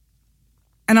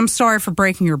 and I'm sorry for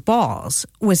breaking your balls,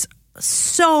 was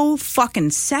so fucking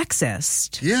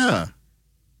sexist. Yeah.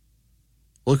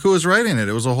 Look who was writing it.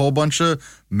 It was a whole bunch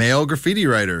of male graffiti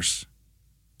writers.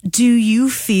 Do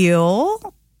you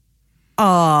feel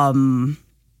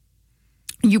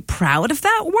you proud of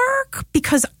that work?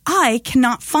 Because I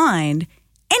cannot find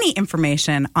any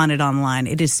information on it online.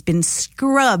 It has been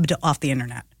scrubbed off the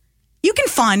internet. You can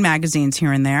find magazines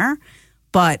here and there,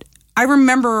 but I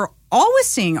remember always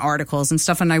seeing articles and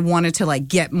stuff, and I wanted to like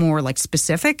get more like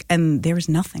specific, and there was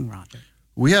nothing, Roger.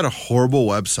 We had a horrible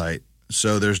website,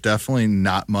 so there's definitely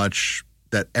not much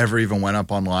that ever even went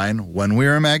up online when we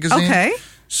were a magazine. Okay.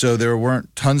 So there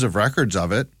weren't tons of records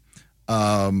of it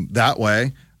that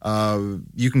way.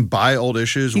 You can buy old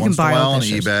issues once in a while on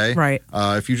eBay. Right.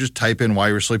 If you just type in While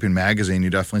You Were Sleeping magazine, you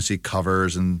definitely see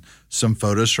covers and some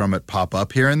photos from it pop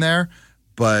up here and there.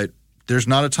 But there's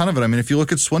not a ton of it. I mean, if you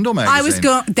look at Swindle magazine, I was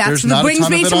going. That brings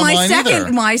me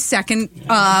to my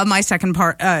second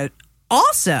part.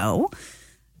 Also,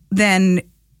 then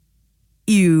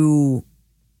you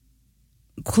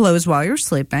close While You're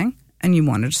Sleeping, and you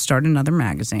wanted to start another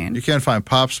magazine. You can't find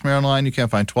Pop Smear online. You can't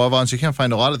find 12 Ounce. You can't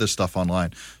find a lot of this stuff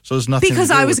online. So there's nothing.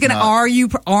 Because I was going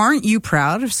to. Aren't you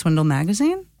proud of Swindle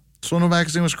magazine? Swindle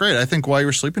magazine was great. I think While You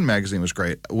Were Sleeping magazine was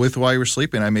great. With While You Were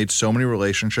Sleeping, I made so many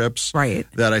relationships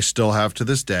that I still have to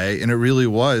this day, and it really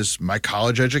was my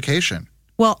college education.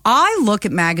 Well, I look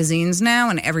at magazines now,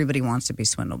 and everybody wants to be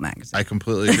Swindle magazine. I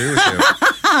completely agree with you.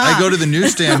 I go to the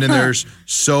newsstand, and there's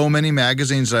so many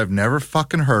magazines that I've never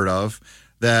fucking heard of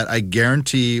that I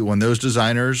guarantee when those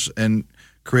designers and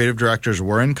creative directors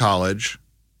were in college,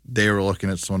 they were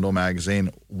looking at Swindle magazine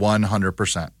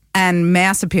 100%. And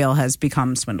Mass Appeal has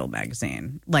become Swindle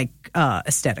magazine, like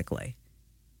aesthetically.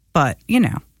 But, you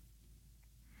know,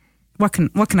 what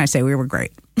can I say? We were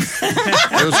great.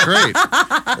 It was great.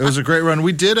 It was a great run.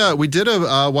 We did a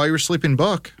While You Were Sleeping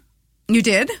book. You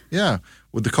did? Yeah.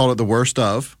 They called it The Worst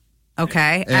Of.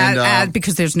 Okay. And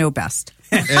because there's no best.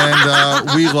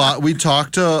 And we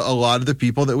talked to a lot of the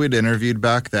people that we'd interviewed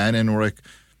back then, and we're like,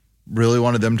 really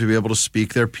wanted them to be able to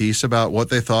speak their piece about what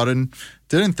they thought and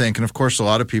didn't think. And of course, a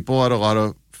lot of people had a lot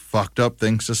of fucked up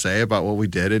things to say about what we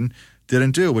did and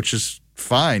didn't do, which is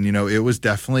fine. You know, it was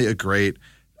definitely a great,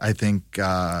 I think,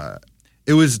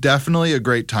 it was definitely a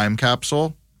great time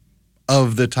capsule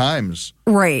of the times.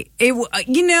 Right. It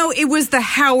was the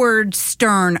Howard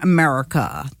Stern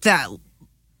America that,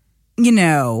 you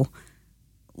know,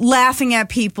 laughing at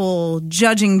people,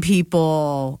 judging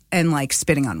people, and like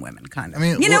spitting on women, kind of. I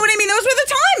mean, you know what I mean? Those were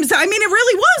the times. I mean, it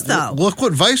really was, though. Look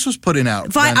what Vice was putting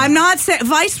out. I'm not saying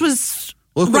Vice was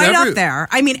right up there.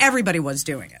 I mean, everybody was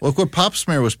doing it. Look what Pop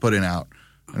Smear was putting out.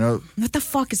 You know, what the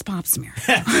fuck is Pop Smear?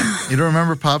 You don't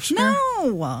remember Pop Smear?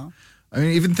 No. I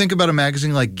mean, even think about a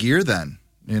magazine like Gear then.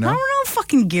 You know, I don't know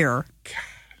fucking Gear.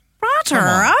 Roger,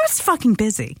 I was fucking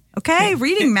busy. Okay,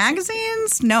 reading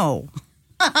magazines? No.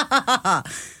 I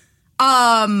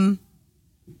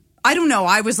don't know.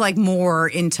 I was like more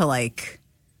into like,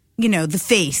 you know, The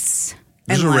Face.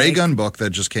 There's a Ray Gun book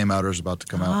that just came out or is about to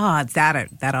come out. Oh,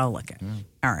 that I'll look at. Yeah.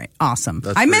 All right, awesome.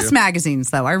 I miss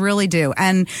magazines though. I really do.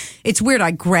 And it's weird.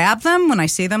 I grab them when I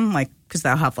see them, like, because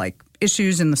they'll have like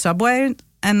issues in the subway.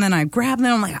 And then I grab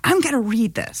them. I'm like, I'm going to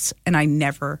read this. And I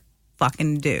never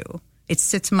fucking do. It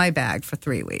sits in my bag for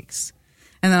 3 weeks.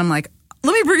 And then I'm like,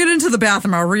 let me bring it into the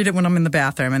bathroom. I'll read it when I'm in the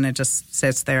bathroom. And it just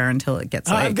sits there until it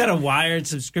gets I've got a Wired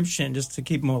subscription just to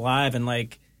keep them alive. And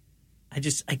like,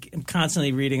 I'm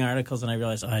constantly reading articles and I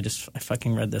realize, I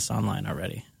fucking read this online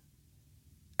already.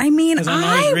 I mean, I'm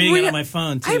always reading it on my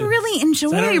phone too. I really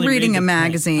enjoy reading a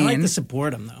magazine. I like to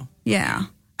support them though. Yeah.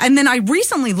 And then I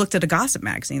recently looked at a gossip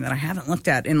magazine that I haven't looked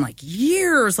at in like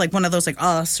years, like one of those like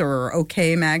Us or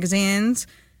OK magazines.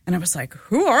 And I was like,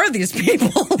 who are these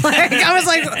people? Like, I was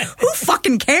like, who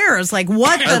fucking cares? Like,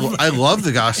 what? I love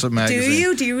the gossip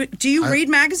magazine. Do you read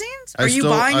magazines? Are you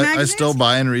buying magazines? I still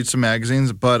buy and read some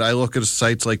magazines, but I look at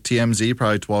sites like TMZ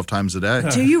probably 12 times a day.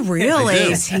 Do you really?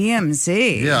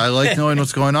 TMZ. Yeah, I like knowing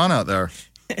what's going on out there.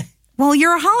 Well,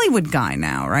 you're a Hollywood guy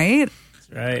now, right?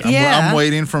 Right. I'm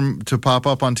waiting to pop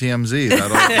up on TMZ.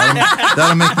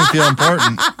 That'll make me feel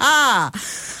important.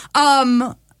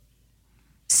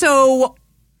 So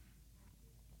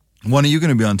when are you going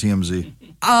to be on TMZ?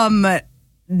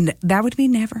 That would be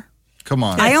never. Come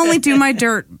on. I only do my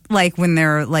dirt like when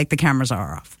they're like the cameras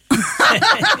are off.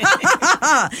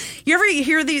 You ever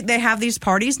hear they have these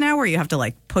parties now where you have to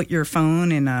like put your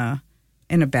phone in a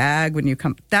bag when you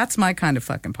come? That's my kind of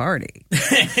fucking party.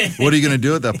 What are you going to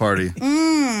do at that party?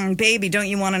 Baby, don't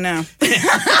you want to know?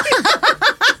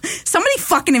 Somebody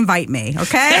fucking invite me,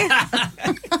 okay?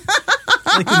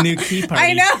 Like the new key party.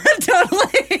 I know,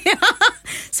 totally.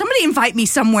 Somebody invite me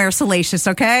somewhere salacious,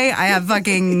 okay? I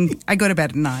go to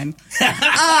bed at 9.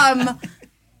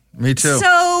 Me too.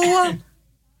 So,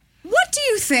 what do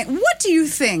you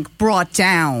think brought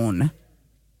down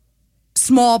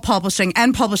small publishing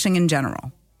and publishing in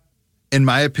general? In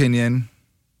my opinion,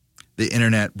 the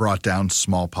internet brought down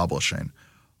small publishing.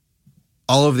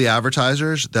 All of the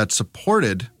advertisers that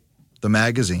supported the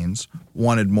magazines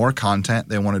wanted more content,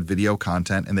 they wanted video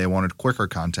content, and they wanted quicker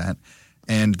content.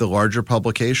 And the larger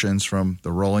publications, from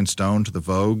the Rolling Stone to the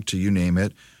Vogue to you name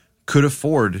it, could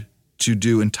afford to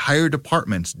do entire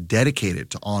departments dedicated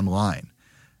to online.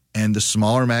 And the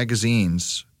smaller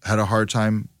magazines had a hard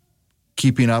time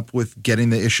keeping up with getting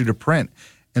the issue to print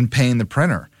and paying the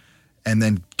printer, and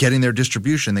then getting their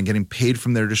distribution, then getting paid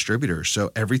from their distributors. So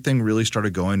everything really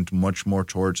started going much more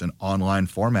towards an online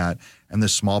format. And the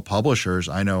small publishers,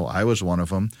 I know I was one of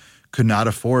them, could not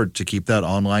afford to keep that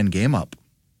online game up.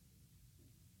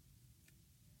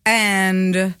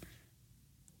 And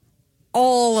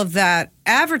all of that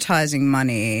advertising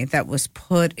money that was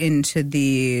put into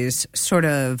these sort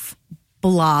of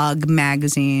blog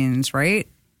magazines, right?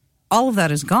 All of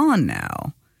that is gone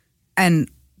now.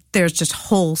 And there's just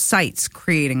whole sites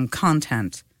creating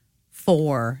content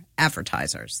for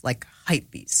advertisers, like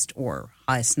Hypebeast or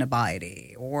High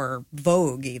Snobiety or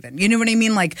Vogue even. You know what I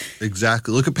mean? Like,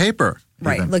 exactly. Look at Paper.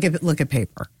 Right. Even. Look at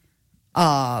Paper.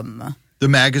 The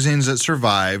magazines that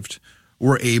survived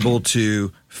were able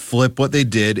to flip what they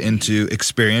did into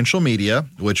experiential media,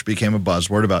 which became a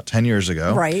buzzword about 10 years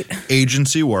ago. Right.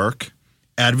 Agency work,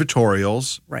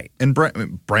 advertorials. Right. And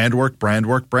brand work,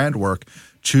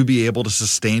 to be able to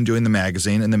sustain doing the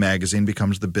magazine, and the magazine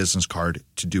becomes the business card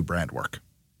to do brand work.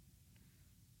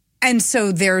 And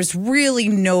so there's really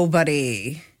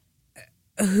nobody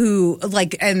who,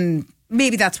 like, and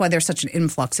maybe that's why there's such an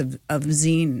influx of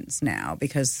zines now,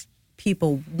 because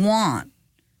people want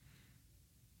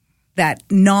that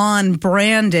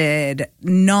non-branded,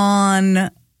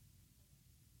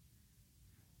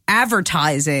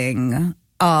 non-advertising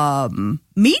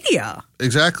media.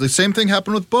 Exactly. Same thing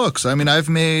happened with books. I mean, I've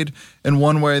made, in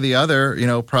one way or the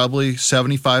other, probably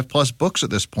 75 plus books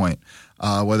at this point.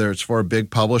 Whether it's for a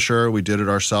big publisher, we did it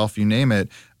ourselves, you name it.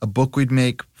 A book we'd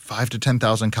make 5,000 to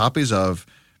 10,000 copies of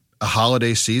a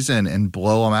holiday season and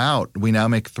blow them out. We now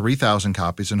make 3,000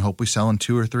 copies and hope we sell in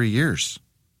 2 or 3 years.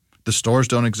 The stores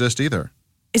don't exist either.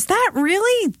 Is that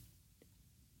really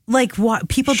like what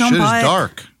people don't buy? Shit is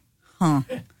dark. Huh.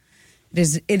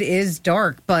 It is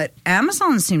dark, but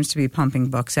Amazon seems to be pumping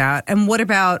books out. And what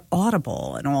about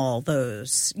Audible and all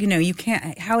those? You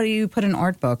can't. How do you put an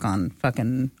art book on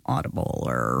fucking Audible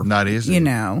or not easy?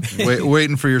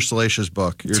 Waiting for your salacious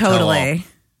book. Your totally.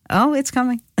 Oh, it's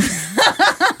coming.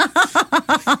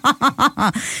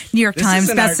 New York Times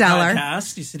bestseller.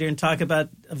 Podcast. You sit here and talk about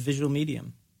a visual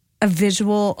medium. A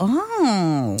visual.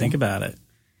 Oh, think about it.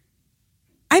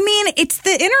 I mean, it's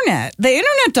the internet. The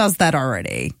internet does that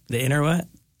already. The internet?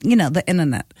 The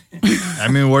internet. I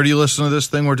mean, where do you listen to this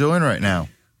thing we're doing right now?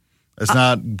 It's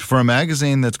not for a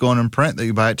magazine that's going in print that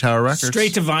you buy at Tower Records.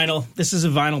 Straight to vinyl. This is a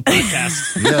vinyl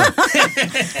podcast. Yeah.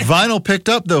 Vinyl picked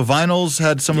up, though. Vinyl's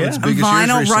had some of its biggest years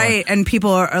recently. Right. And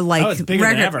people are like... it's bigger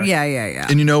than ever. Yeah.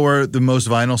 And you know where the most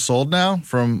vinyl sold now?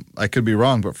 I could be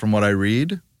wrong, but from what I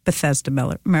read... Bethesda,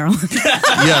 Maryland.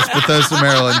 Yes, Bethesda,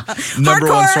 Maryland.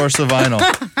 Number one source of vinyl.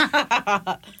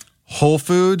 Whole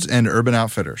Foods and Urban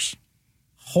Outfitters.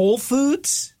 Whole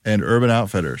Foods? And Urban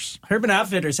Outfitters. Urban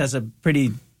Outfitters has a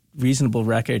pretty reasonable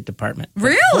record department.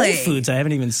 Really? Whole Foods, I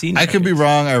haven't even seen. I could be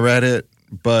wrong. I read it.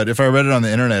 But if I read it on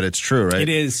the internet, it's true, right? It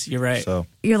is. You're right. So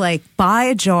you're like, buy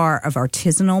a jar of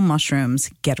artisanal mushrooms,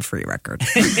 get a free record.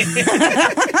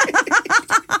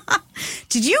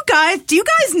 Do you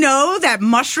guys know that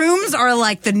mushrooms are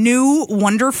like the new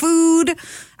wonder food,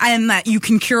 and that you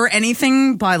can cure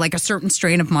anything by like a certain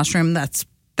strain of mushroom? That's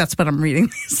what I'm reading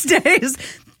these days.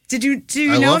 Do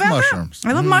you know about mushrooms. That?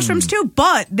 I love mushrooms too,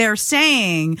 but they're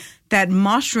saying that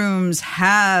mushrooms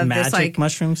have magic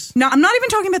mushrooms. No, I'm not even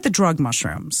talking about the drug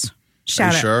mushrooms. Are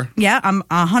you sure? Yeah, I'm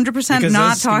 100%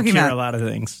 not talking about a lot of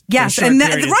things. Yes, and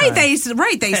they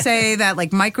say that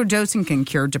like microdosing can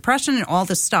cure depression and all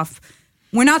this stuff.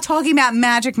 We're not talking about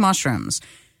magic mushrooms.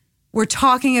 We're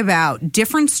talking about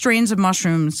different strains of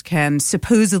mushrooms can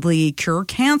supposedly cure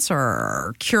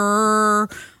cancer, cure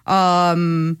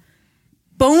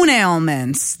bone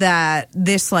ailments that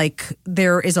this, like,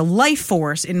 there is a life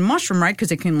force in mushroom, right?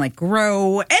 Because it can, like,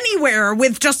 grow anywhere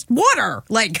with just water.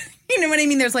 Like, you know what I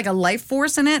mean? There's, like, a life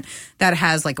force in it that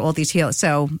has, like, all these healers.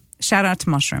 So shout out to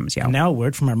mushrooms, yo. And now a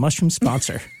word from our mushroom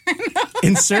sponsor.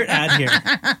 Insert ad here.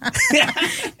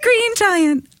 Green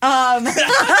Giant. And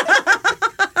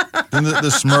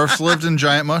the Smurfs lived in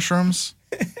giant mushrooms?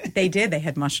 They did. They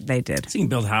had mushrooms. They did. So you can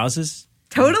build houses.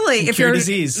 Totally. If you're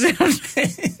disease.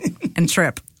 And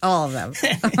trip. All of them.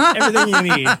 Everything you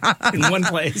need in one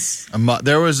place.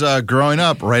 There was, growing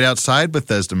up, right outside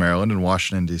Bethesda, Maryland, in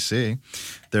Washington, D.C.,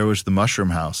 there was the mushroom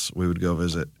house we would go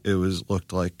visit. It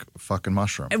looked like a fucking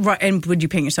mushroom. Right, and would you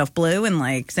paint yourself blue and,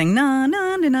 like, sing, no,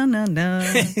 no, no, no, no,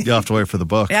 no? You'll have to wait for the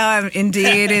book. Yeah,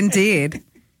 indeed, indeed.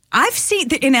 I've seen,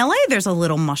 in L.A., there's a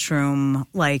little mushroom,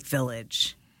 like,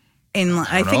 village.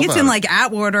 I think it's in like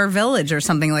Atwater Village or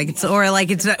something or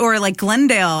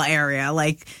Glendale area.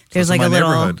 Like there's like a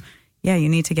little. Yeah, you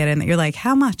need to get in there. You're like,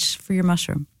 how much for your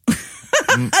mushroom?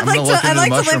 I'd like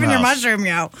to live in your mushroom,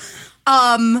 yo.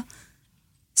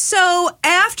 So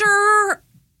after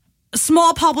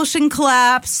small publishing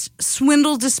collapsed,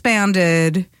 Swindle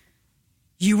disbanded,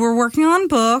 you were working on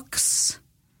books.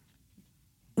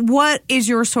 What is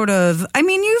your sort of? I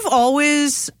mean, you've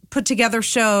always put together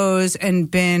shows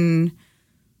and been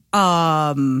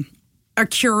a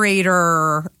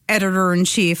curator,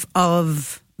 editor-in-chief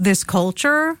of this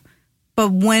culture.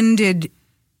 But when did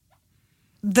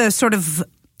the sort of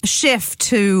shift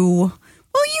to,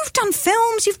 well, you've done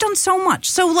films, you've done so much.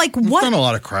 So, like, I've done a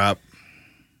lot of crap.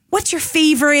 What's your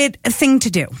favorite thing to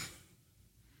do?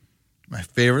 My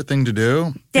favorite thing to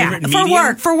do? Yeah,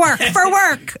 for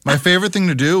work. My favorite thing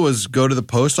to do was go to the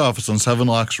post office on Seven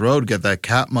Locks Road, get that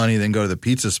cap money, then go to the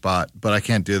pizza spot. But I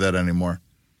can't do that anymore.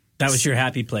 That was your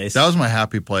happy place. That was my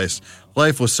happy place.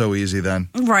 Life was so easy then.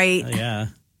 Right. Yeah.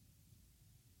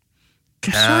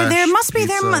 Cash, sure, there must be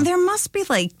pizza.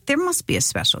 there must be a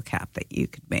special cap that you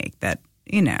could make that,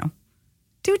 you know,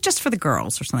 do it just for the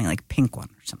girls or something, like a pink one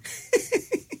or something.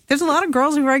 There's a lot of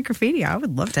girls who write graffiti. I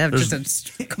would love to have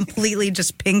just a completely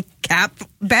just pink cap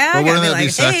bag. But wouldn't that be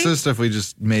sexist if we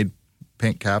just made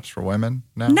pink caps for women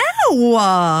now?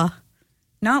 No.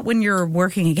 Not when you're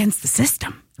working against the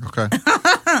system. Okay.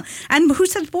 And who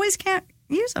said boys can't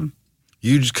use them?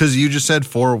 Because you just said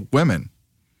for women.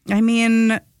 I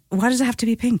mean, why does it have to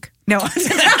be pink? No. Because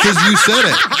you said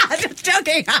it. I'm just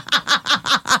joking.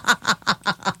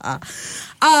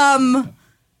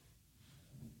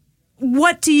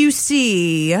 What do you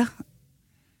see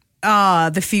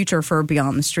the future for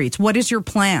Beyond the Streets? What is your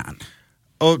plan?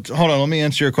 Oh, hold on. Let me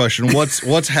answer your question.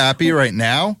 What's happy right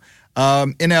now?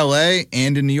 In LA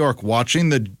and in New York, watching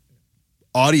the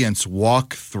audience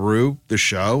walk through the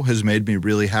show has made me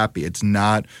really happy. It's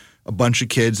not a bunch of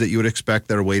kids that you would expect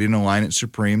that are waiting in line at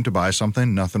Supreme to buy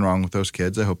something. Nothing wrong with those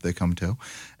kids. I hope they come too.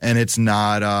 And it's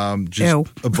not just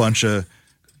a bunch of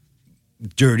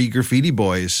dirty graffiti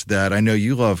boys that I know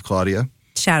you love, Claudia.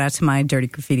 Shout out to my dirty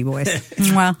graffiti boys.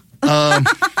 Well,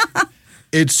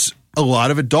 it's a lot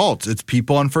of adults. It's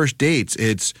people on first dates.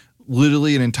 It's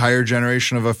literally an entire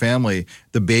generation of a family.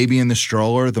 The baby in the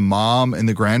stroller, the mom and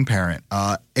the grandparent.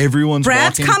 Everyone's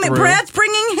walking through. Brad's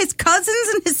bringing his cousins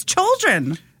and his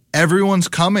children. Everyone's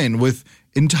coming with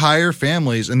entire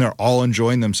families, and they're all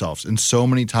enjoying themselves. And so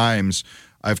many times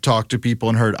I've talked to people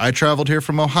and heard, I traveled here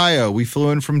from Ohio. We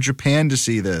flew in from Japan to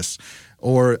see this.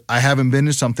 Or I haven't been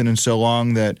to something in so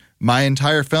long that my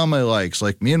entire family likes.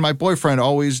 Like me and my boyfriend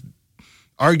always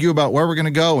argue about where we're going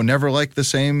to go and never like the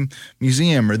same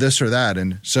museum or this or that.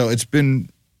 And so it's been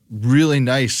really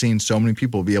nice seeing so many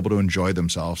people be able to enjoy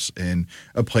themselves in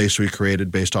a place we created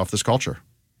based off this culture.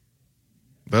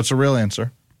 That's a real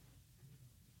answer.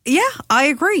 Yeah, I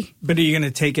agree. But are you going to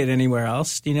take it anywhere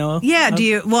else? Do you know? Yeah, do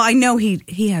you? Well, I know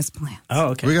he has plans. Oh,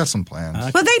 okay. We got some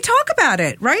plans. But they talk about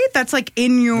it, right? That's like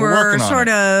in your sort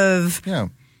of, yeah,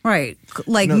 right,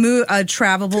 like a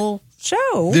travelable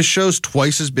show. This show's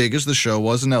twice as big as the show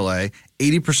was in LA.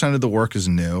 80% of the work is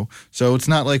new. So it's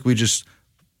not like we just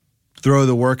throw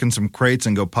the work in some crates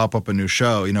and go pop up a new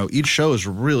show. You know, each show is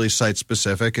really site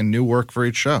specific and new work for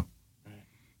each show.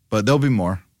 But there'll be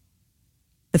more.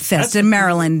 Bethesda,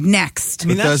 Maryland, next. I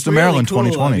mean, Bethesda, that's really Maryland, cool,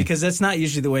 2020. because that's not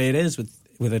usually the way it is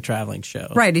with a traveling show.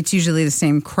 Right, it's usually the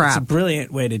same crap. It's a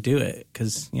brilliant way to do it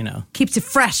because, you know. Keeps it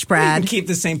fresh, Brad. You can keep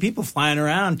the same people flying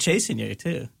around chasing you,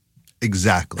 too.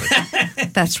 Exactly.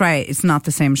 That's right. It's not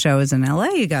the same show as in LA.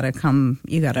 You got to come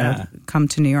come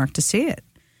to New York to see it.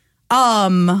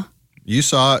 You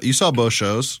saw both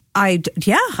shows. I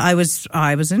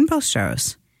was in both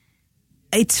shows.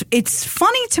 It's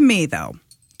funny to me though,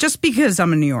 just because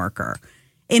I'm a New Yorker.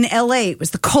 in LA, it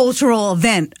was the cultural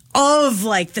event of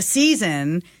like the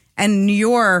season. And New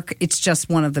York, it's just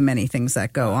one of the many things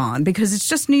that go on because it's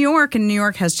just New York, and New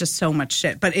York has just so much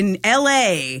shit. But in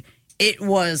LA, it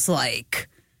was like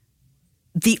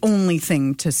the only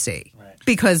thing to see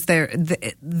because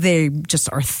they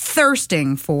just are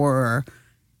thirsting for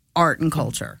art and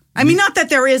culture. I mean, not that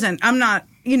there isn't. I'm not,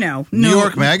 New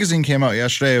York Magazine came out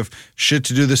yesterday of shit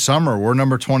to do this summer. We're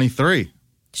number 23.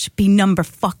 Should be number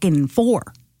fucking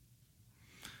 4.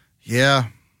 Yeah.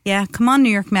 Yeah, come on,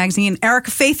 New York Magazine. Erica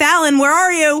Faith Allen, where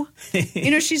are you?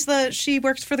 She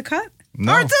works for The Cut.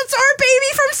 No. That's our baby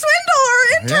from Swindle, our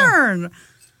intern.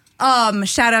 Yeah.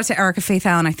 Shout out to Erica Faith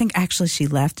Allen. I think actually she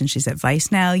left and she's at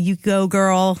Vice now. You go,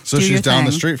 girl. So she's down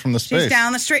the street from the space. She's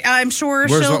down the street. I'm sure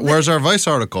Where's our Vice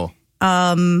article?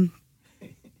 I'm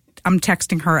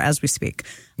texting her as we speak.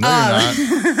 No,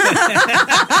 you're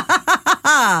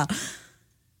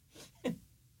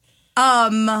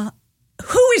not.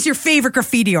 Who is your favorite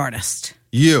graffiti artist?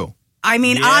 You. I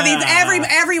mean, obviously,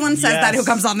 everyone says that who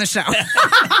comes on the show.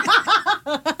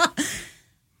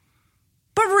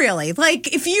 But really,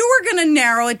 like, if you were going to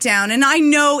narrow it down, and I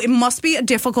know it must be a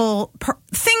difficult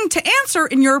thing to answer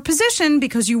in your position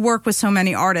because you work with so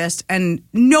many artists and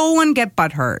no one get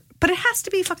butthurt, but it has to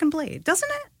be fucking Blade, doesn't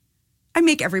it? I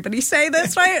make everybody say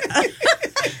this, right? Isn't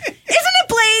it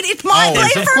Blade? It's my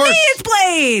Blade. For me, it's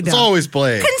Blade. It's always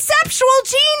Blade. Conceptual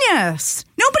genius.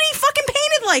 Nobody fucking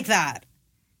painted like that.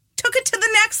 Took it to the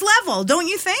next level, don't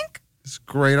you think? He's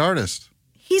a great artist.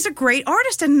 He's a great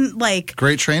artist and like...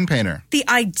 Great train painter. The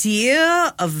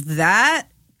idea of that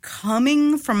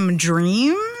coming from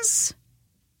dreams...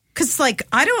 Because like,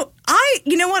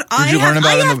 you know what? I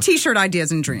have T-shirt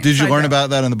ideas and dreams. Did you learn about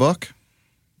that in the book?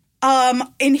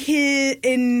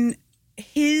 In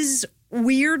his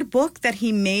weird book that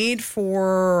he made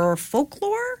for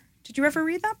folklore. Did you ever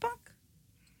read that book?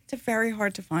 It's a very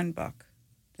hard to find book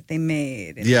that they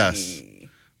made. Yes.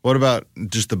 What about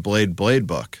just the Blade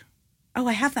book? Oh,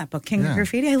 I have that book, King of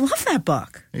Graffiti. I love that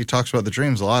book. He talks about the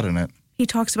dreams a lot in it. He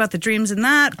talks about the dreams in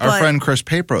that. Our friend Chris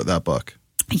Pape wrote that book.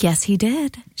 Yes, he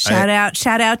did. Shout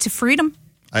out to Freedom.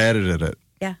 I edited it.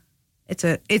 Yeah.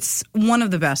 It's one of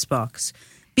the best books.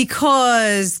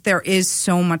 Because there is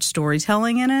so much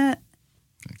storytelling in it.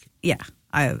 Yeah.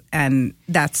 And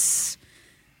that's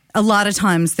a lot of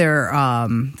times there's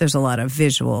a lot of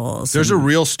visuals. There's a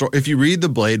real story. If you read the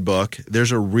Blade book,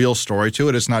 there's a real story to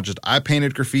it. It's not just, I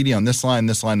painted graffiti on this line,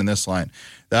 this line, and this line.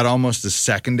 That almost is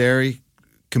secondary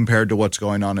compared to what's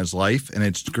going on in his life.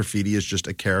 And graffiti is just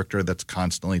a character that's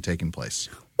constantly taking place.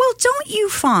 Well, don't you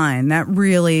find that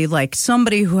really, like,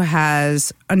 somebody who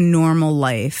has a normal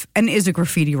life and is a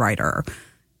graffiti writer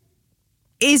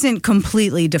isn't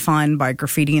completely defined by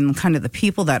graffiti, and kind of the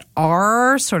people that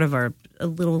are sort of are a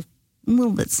little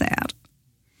bit sad?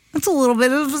 It's a little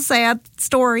bit of a sad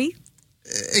story.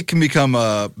 It can become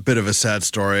a bit of a sad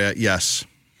story, yes.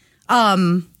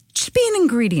 Just be an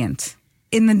ingredient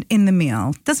in the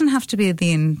meal. Doesn't have to be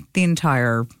the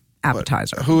entire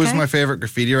appetizer. But who is my favorite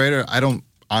graffiti writer? I don't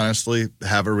honestly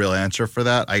have a real answer for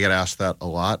that. I get asked that a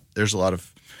lot. There's a lot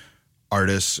of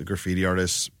artists, graffiti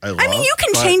artists I love. I mean, you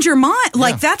can change your mind.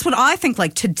 Like, that's what I think.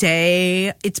 Like,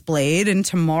 today it's Blade and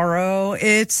tomorrow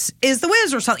it's Is the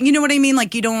Wiz or something. You know what I mean?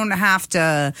 Like, you don't have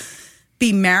to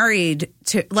be married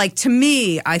to, like, to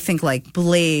me, I think, like,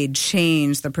 Blade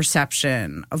changed the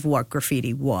perception of what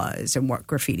graffiti was and what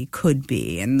graffiti could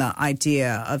be, and the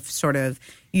idea of sort of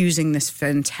using this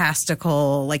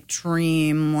fantastical, like,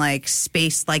 dream, like,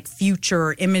 space, like,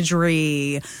 future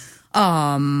imagery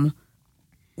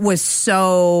was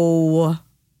so,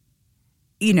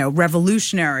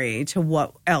 revolutionary to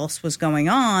what else was going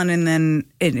on. And then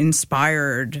it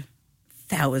inspired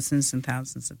thousands and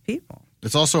thousands of people.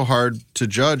 It's also hard to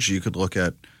judge. You could look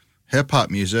at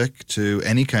hip-hop music to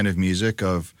any kind of music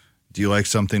of, do you like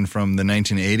something from the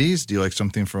 1980s? Do you like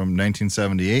something from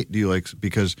 1978?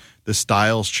 Because the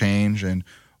styles change and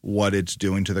what it's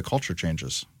doing to the culture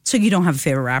changes. So you don't have a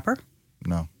favorite rapper?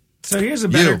 No. So here's a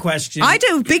better question. I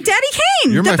do. Big Daddy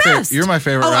Kane, you're the my best. You're my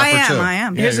favorite rapper, too. I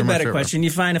am. Here's a better question.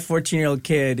 You find a 14-year-old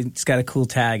kid, and it's got a cool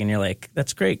tag, and you're like,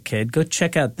 that's great, kid. Go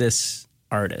check out this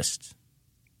artist.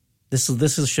 This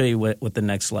will show you what the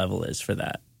next level is for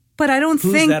that. But I don't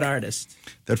think... Who's that artist?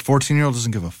 That 14-year-old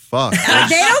doesn't give a fuck. They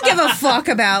don't give a fuck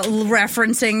about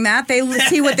referencing that. They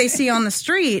see what they see on the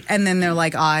street, and then they're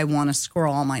like, I want to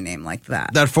scroll my name like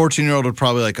that. That 14-year-old would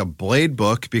probably like a Blade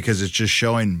book because it's just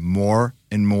showing more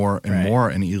and more and more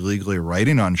and illegally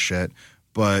writing on shit.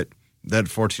 But that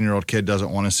 14-year-old kid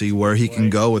doesn't want to see where he can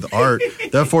go with art.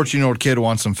 That 14-year-old kid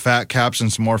wants some fat caps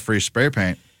and some more free spray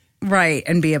paint. Right,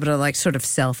 and be able to, like, sort of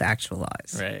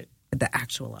self-actualize. Right. The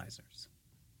actualizers.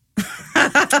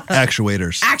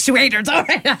 Actuators. Actuators. All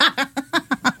right.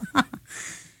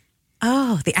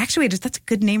 Oh, the Actuators. That's a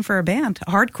good name for a band,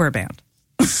 a hardcore band.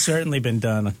 It's certainly been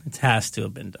done. It has to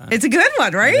have been done. It's a good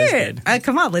one, right? It is good.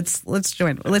 Come on, let's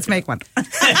join. Let's make one.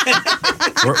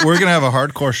 We're gonna have a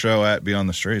hardcore show at Beyond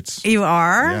the Streets. You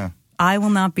are? Yeah. I will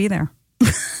not be there.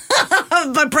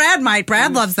 But Brad might.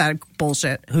 Brad loves that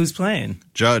bullshit. Who's playing?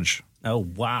 Judge. Oh,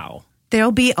 wow.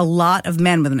 There'll be a lot of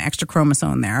men with an extra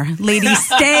chromosome there. Ladies,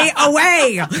 stay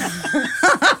away.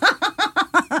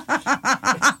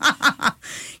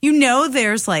 You know,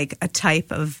 there's like a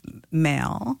type of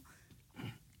male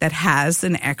that has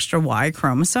an extra Y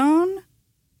chromosome,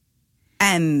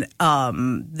 and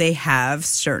they have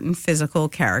certain physical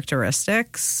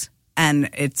characteristics, and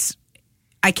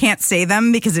I can't say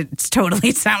them because it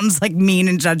totally sounds like mean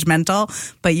and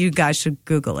judgmental, but you guys should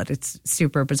Google it. It's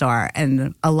super bizarre,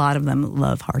 and a lot of them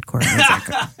love hardcore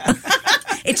music.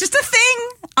 It's just a thing.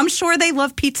 I'm sure they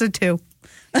love pizza too.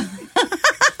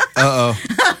 Uh-oh.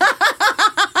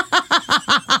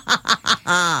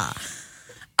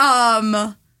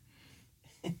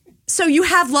 So you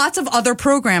have lots of other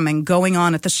programming going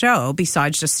on at the show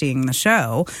besides just seeing the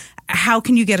show. How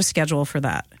can you get a schedule for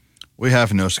that? We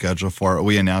have no schedule for it.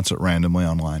 We announce it randomly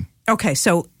online. Okay,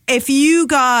 so if you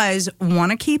guys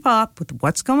want to keep up with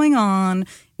what's going on,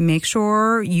 make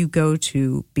sure you go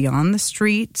to Beyond the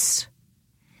Streets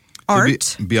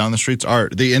Art. Beyond the Streets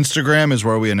Art. The Instagram is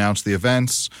where we announce the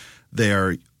events. They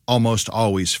are almost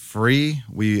always free.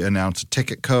 We announce a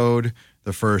ticket code.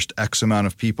 The first X amount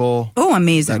of people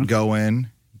amazing. that go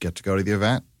in get to go to the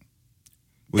event.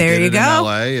 We there did you it go. In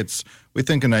LA. It's, we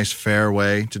think, a nice, fair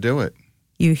way to do it.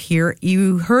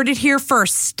 You heard it here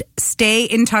first. Stay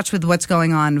in touch with what's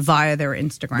going on via their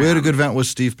Instagram. We had a good event with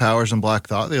Steve Powers and Black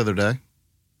Thought the other day.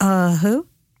 Who?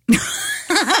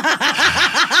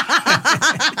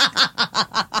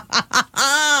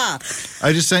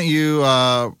 I just sent you,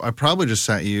 I probably just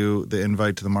sent you the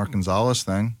invite to the Mark Gonzalez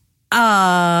thing. You care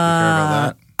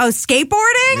about that? Oh,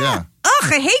 skateboarding? Yeah.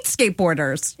 Ugh, I hate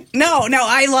skateboarders. No,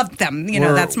 I love them.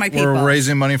 That's my people. We're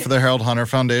raising money for the Harold Hunter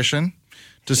Foundation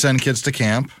to send kids to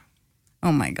camp.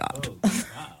 Oh, my God. Oh,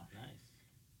 wow,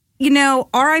 nice.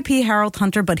 R.I.P. Harold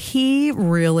Hunter, but he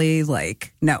really,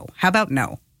 no. How about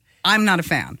no? I'm not a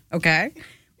fan, okay?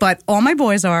 But all my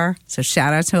boys are, so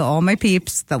shout out to all my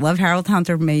peeps that love Harold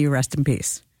Hunter. May you rest in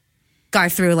peace. Guy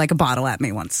threw a bottle at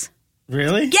me once.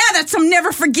 Really? Yeah, that's some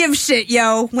never forgive shit,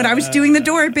 yo. When I was doing the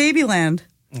door at Babyland.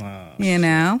 Whatever.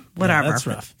 Yeah, that's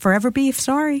rough. Forever beef,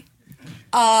 sorry.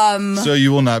 So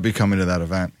you will not be coming to that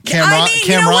event.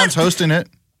 Cameron's hosting it.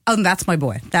 Oh, that's my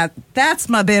boy. That's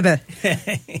my baby.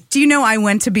 Do you know I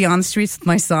went to Beyond the Streets with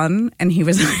my son, and he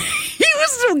was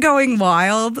going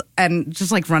wild and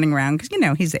just running around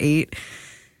because he's 8.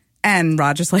 And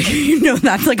Roger's like, that's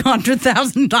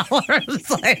 $100,000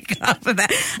 off of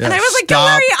that. Yeah, and I was like, don't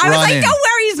worry. I was like, don't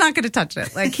worry, he's not going to touch it.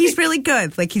 He's really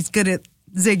good. He's good at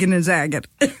zigging and zagging.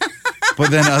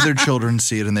 But then other children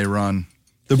see it and they run.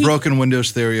 The broken windows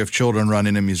theory of children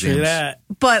running in museums. Do that.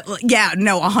 But yeah,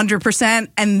 no, 100%.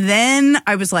 And then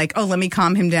I was like, oh, let me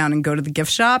calm him down and go to the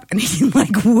gift shop. And he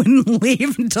wouldn't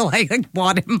leave until I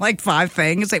bought him 5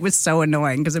 things. It was so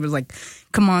annoying because it was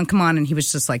come on. And he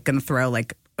was just going to throw a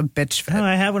bitch fit. Oh,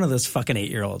 I have one of those fucking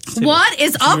 8-year-olds. Too. What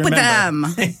is up with them?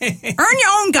 Earn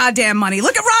your own goddamn money.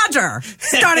 Look at Roger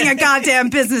starting a goddamn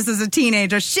business as a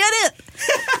teenager. Shit it.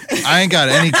 I ain't got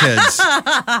any kids.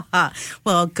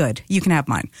 Well, good. You can have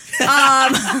mine.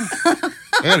 I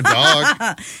got a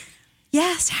dog.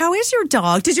 Yes. How is your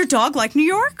dog? Does your dog like New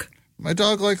York? My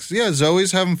dog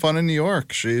Zoe's having fun in New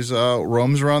York. She's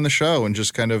roams around the show and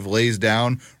just kind of lays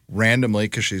down randomly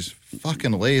because she's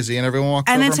fucking lazy and everyone walks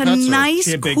over and pets her. And it's a nice,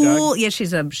 She a big cool. dog? Yeah,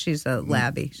 she's a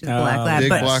labbie. She's a black lab. Big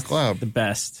but, black lab. The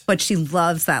best. But she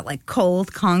loves that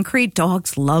cold concrete.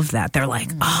 Dogs love that. They're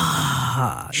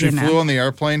She flew on the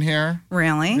airplane here.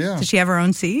 Really? Yeah. Did she have her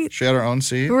own seat? She had her own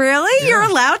seat. Really? Yeah. You're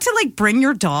allowed to bring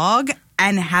your dog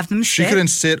and have them She sit? couldn't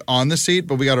sit on the seat,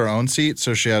 but we got our own seat,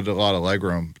 so she had a lot of leg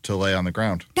room to lay on the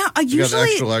ground. Now, We got usually,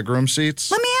 extra leg room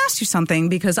seats. let me ask you something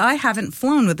because I haven't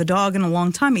flown with a dog in a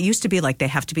long time. It used to be they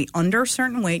have to be under a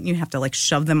certain weight and you have to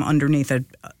shove them underneath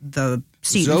the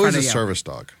seat in front Zoe's of a you. service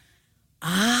dog.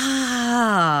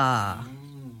 Ah.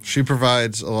 She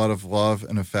provides a lot of love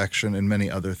and affection and many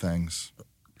other things.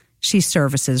 She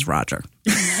services Roger.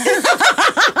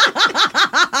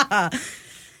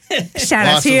 Shout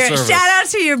out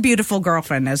to your beautiful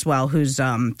girlfriend as well, who's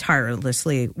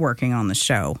tirelessly working on the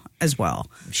show as well.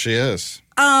 She is.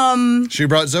 She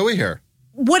brought Zoe here.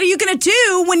 what are you going to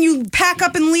do when you pack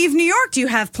up and leave New York? Do you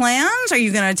have plans? Are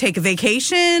you going to take a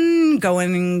vacation,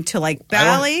 going to like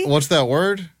Bali? What's that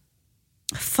word?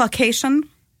 Vacation.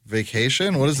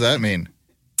 Vacation? What does that mean?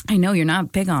 I know you're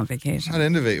not big on vacation. Not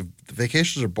into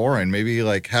vacations are boring. Maybe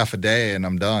like half a day and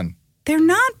I'm done. They're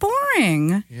not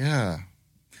boring. Yeah.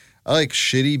 I like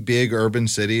shitty big urban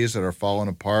cities that are falling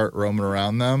apart, roaming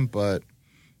around them, but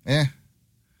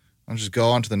I'll just go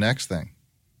on to the next thing.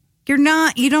 You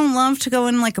don't love to go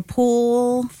in like a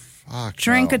pool,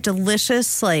 drink no. a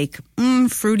delicious like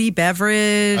fruity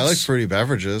beverage. I like fruity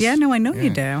beverages. Yeah, no, I know you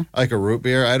do. I like a root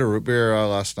beer. I had a root beer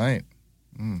last night.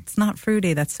 It's not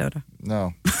fruity, that's soda.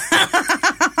 No.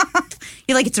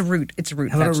 You like it's a root. It's a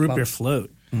root. How about a root beer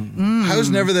float? I was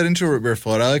never that into a root beer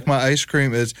float. I like my ice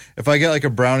cream is if I get like a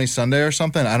brownie sundae or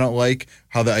something, I don't like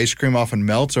how the ice cream often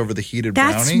melts over the heated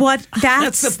brownie. That's the point.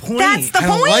 That's the I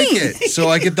point. don't like it. So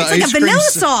I get the it's ice like a cream. vanilla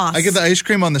sauce. I get the ice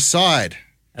cream on the side.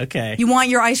 Okay. You want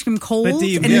your ice cream cold But do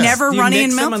you, and never do you runny mix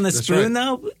and them melt? on the That's spoon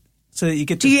right. though? So that you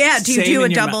get do you do a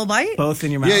double bite? Both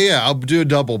in your mouth? Yeah, I'll do a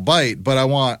double bite, but I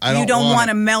don't want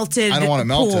a melted I don't want it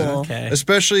melted. pool. Okay.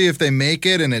 Especially if they make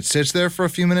it and it sits there for a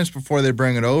few minutes before they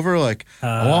bring it over. Like,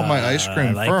 I want my ice cream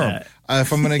I like firm. that.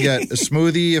 If I'm going to get a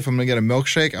smoothie, if I'm going to get a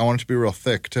milkshake, I want it to be real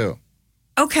thick too.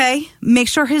 Okay. Make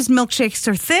sure his milkshakes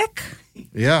are thick.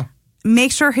 Yeah.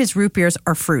 Make sure his root beers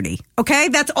are fruity. Okay?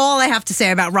 That's all I have to say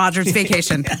about Roger's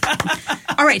vacation.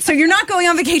 All right. So you're not going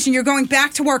on vacation. You're going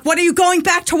back to work. What are you going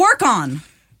back to work on?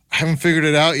 I haven't figured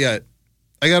it out yet.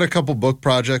 I got a couple book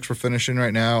projects we're finishing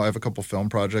right now. I have a couple film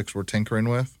projects we're tinkering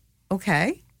with.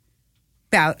 Okay.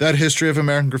 About That History of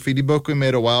American Graffiti book we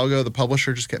made a while ago, the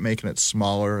publisher just kept making it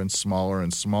smaller and smaller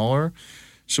and smaller.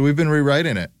 So we've been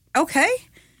rewriting it. Okay.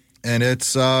 And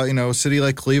it's, a city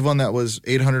like Cleveland that was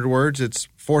 800 words, it's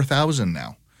 4,000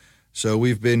 now. So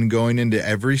we've been going into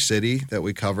every city that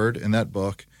we covered in that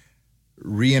book,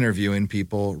 re-interviewing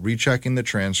people, rechecking the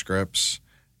transcripts,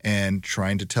 and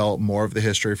trying to tell more of the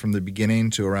history from the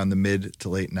beginning to around the mid to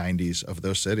late 90s of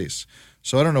those cities.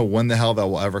 So I don't know when the hell that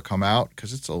will ever come out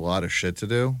because it's a lot of shit to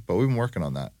do, but we've been working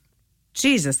on that.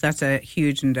 Jesus, that's a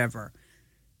huge endeavor.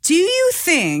 Do you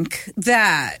think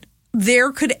that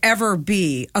there could ever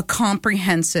be a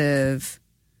comprehensive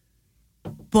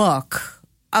book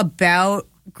about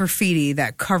graffiti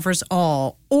that covers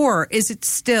all, or is it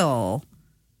still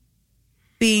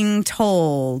being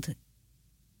told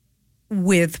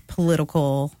with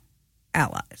political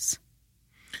allies?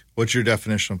 What's your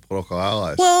definition of political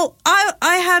allies? Well,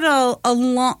 I had a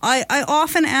long. I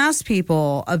often ask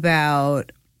people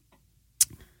about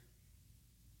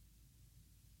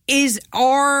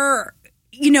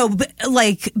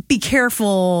be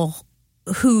careful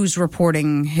who's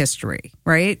reporting history,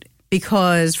 right?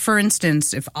 Because, for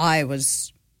instance, if I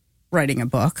was writing a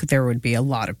book, there would be a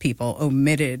lot of people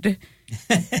omitted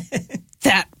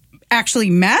that actually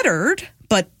mattered,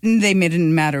 but they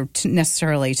didn't matter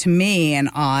necessarily to me, and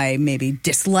I maybe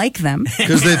dislike them.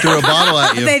 Because they threw a bottle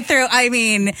at you.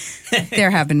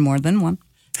 There have been more than one.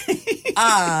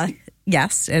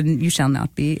 Yes, and you shall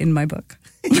not be in my book.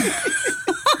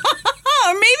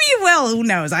 Or maybe you will. Who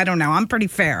knows? I don't know. I'm pretty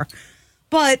fair.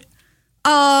 But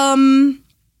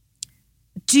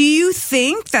do you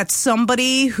think that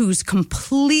somebody who's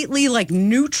completely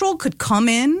neutral could come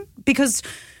in? Because,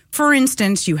 for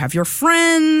instance, you have your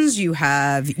friends, you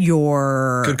have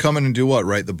your... Could come in and do what?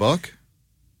 Write the book?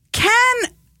 Can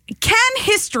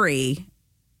history,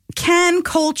 can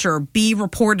culture be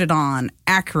reported on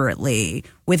accurately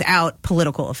without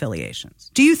political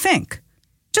affiliations? Do you think?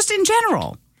 Just in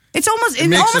general. It's almost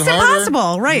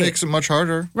impossible, right? It makes it much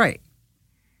harder. Right.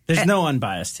 There's no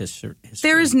unbiased history.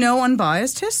 There is no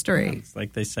unbiased history. It's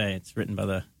like they say, it's written by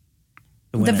the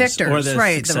victors, or the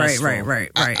right? successful.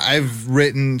 Right. I've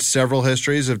written several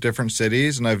histories of different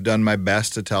cities, and I've done my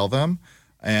best to tell them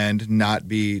and not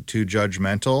be too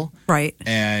judgmental. Right.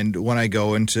 And when I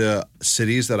go into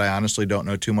cities that I honestly don't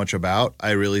know too much about, I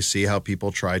really see how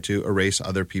people try to erase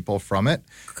other people from it.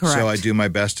 Correct. So I do my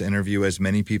best to interview as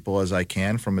many people as I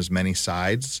can from as many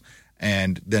sides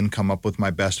and then come up with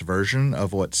my best version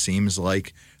of what seems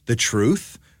like the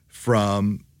truth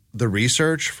from the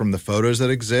research, from the photos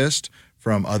that exist,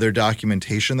 from other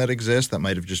documentation that exists that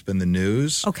might have just been the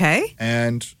news. Okay.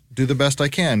 And do the best I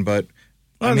can. But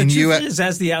Well, the truth is,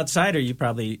 as the outsider, you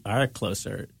probably are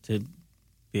closer to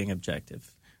being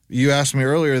objective. You asked me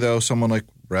earlier, though, someone like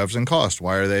Revs and Cost,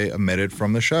 why are they omitted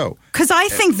from the show? Because I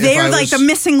think they're the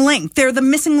missing link. They're the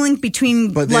missing link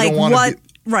between But they don't wanna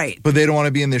right. But they don't want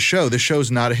to be in this show. This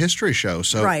show's not a history show,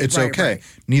 so it's okay. Right.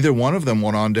 Neither one of them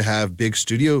went on to have big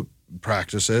studio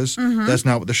practices. Mm-hmm. That's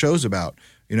not what the show's about.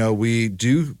 We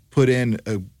do put in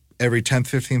every 10th,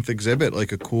 15th exhibit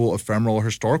like a cool ephemeral or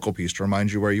historical piece to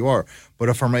remind you where you are. But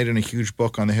if I'm writing a huge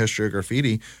book on the history of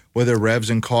graffiti, whether Revs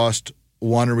and Cost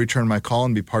want to return my call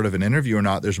and be part of an interview or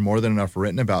not, there's more than enough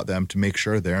written about them to make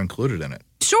sure they're included in it.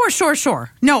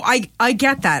 Sure. No, I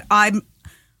get that.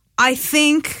 I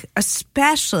think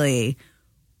especially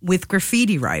with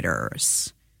graffiti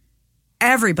writers,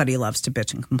 everybody loves to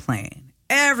bitch and complain.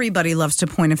 Everybody loves to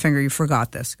point a finger. You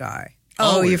forgot this guy.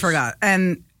 Always. You forgot.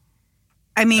 And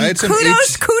I mean,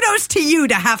 kudos to you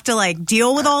to have to like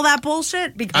deal with all that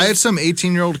bullshit. Because I had some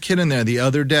 18-year-old kid in there the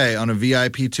other day on a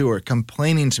VIP tour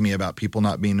complaining to me about people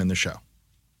not being in the show.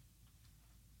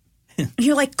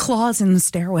 You're like claws in the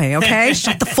stairway, okay?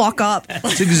 Shut the fuck up.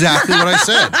 That's exactly what I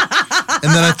said.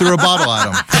 And then I threw a bottle at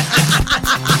him.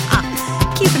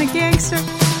 Keeping it gangster.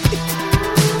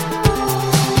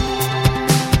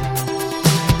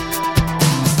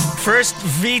 First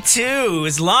V2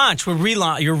 is launched. You're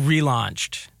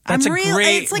relaunched. That's a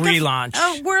great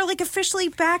relaunch. We're like officially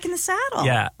back in the saddle.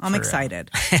 Yeah, I'm excited.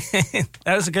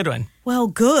 That was a good one. Well,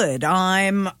 good.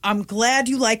 I'm glad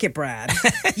you like it, Brad.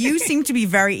 You seem to be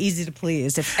very easy to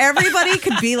please. If everybody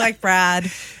could be like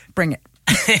Brad, bring it.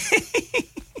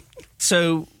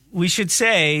 So we should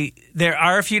say there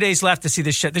are a few days left to see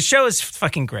the show. The show is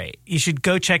fucking great. You should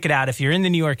go check it out. If you're in the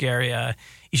New York area,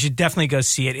 you should definitely go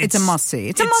see it. It's a must-see.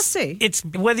 It's a must-see. It's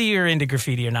whether you're into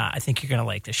graffiti or not, I think you're going to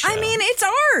like this show. I mean, it's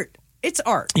art. It's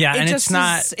art. Yeah, and it's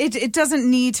not... It doesn't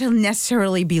need to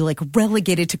necessarily be like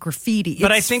relegated to graffiti.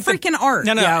 But I think freaking art.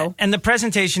 No. Yo. And the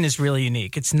presentation is really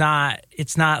unique. It's not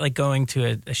like going to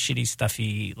a shitty,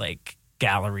 stuffy like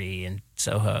gallery in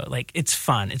Soho. Like, it's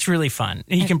fun. It's really fun.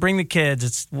 And you can bring the kids.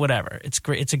 It's whatever. It's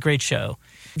great. It's a great show.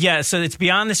 Yeah, so it's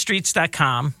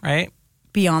beyondthestreets.com, right?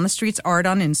 Beyond the Streets Art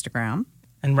on Instagram.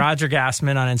 And Roger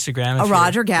Gassman on Instagram.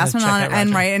 Roger Gassman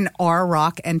and R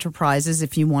Rock Enterprises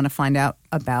if you want to find out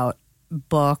about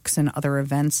books and other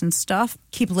events and stuff.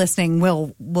 Keep listening.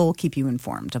 We'll keep you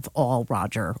informed of all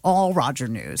Roger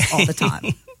news all the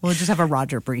time. We'll just have a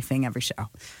Roger briefing every show.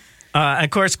 Of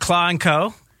course, Claw &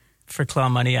 Co. for Claw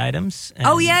Money items.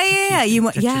 And yeah.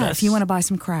 If you want to buy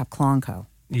some crap, Claw & Co.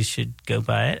 You should go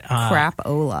buy it.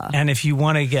 Crap-ola. And if you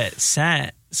want to get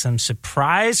sent some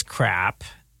surprise crap,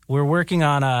 we're working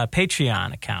on a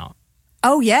Patreon account.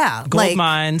 Oh yeah, Gold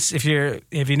Mines. If you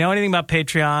know anything about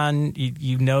Patreon,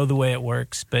 you know the way it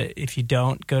works. But if you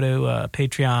don't, go to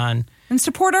Patreon and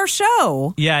support our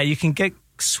show. Yeah, you can get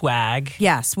swag.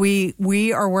 Yes,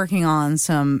 we are working on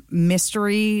some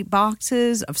mystery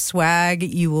boxes of swag.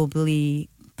 You will be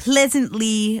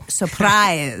pleasantly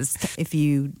surprised if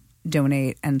you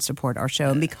donate and support our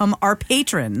show and become our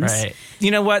patrons. Right.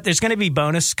 You know what? There's going to be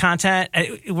bonus content.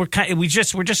 We're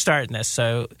just starting this,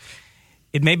 so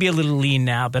it may be a little lean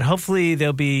now, but hopefully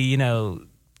there'll be,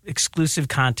 exclusive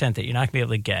content that you're not going to be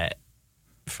able to get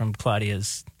from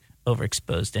Claudia's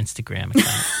overexposed Instagram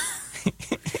account.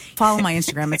 Follow my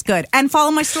Instagram. It's good. And follow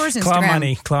my store's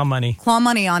Instagram. Claw Money. Claw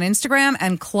Money on Instagram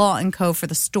and Claw & Co. for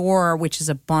the store, which is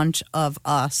a bunch of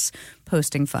us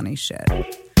posting funny shit.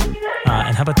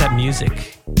 And how about that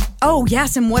music? Oh,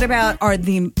 yes. And what about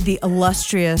the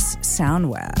illustrious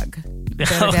Soundwag?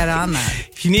 Better get on that.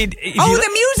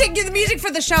 The music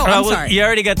for the show. I'm sorry. You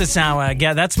already got the Soundwag.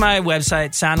 Yeah, that's my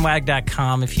website,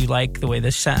 soundwag.com, if you like the way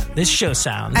this show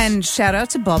sounds. And shout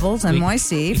out to Bubbles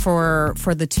NYC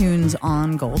for the tunes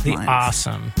on Gold Mines.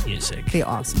 Awesome music.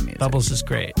 Bubbles is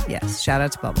great. Yes, shout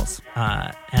out to Bubbles.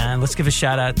 And let's give a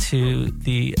shout out to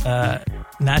the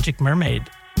Magic Mermaid.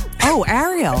 Oh,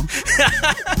 Ariel.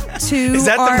 Is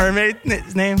that the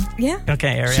mermaid's name? Yeah.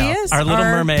 Okay, Ariel. She is. Our little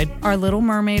mermaid. Our little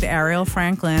mermaid, Ariel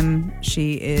Franklin.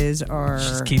 She is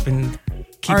She's keeping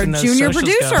our those junior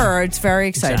producer. Going. It's very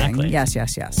exciting. Exactly.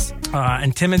 Yes.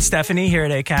 And Tim and Stephanie here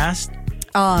at ACAST.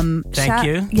 Thank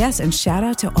you. Yes, and shout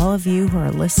out to all of you who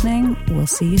are listening. We'll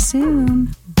see you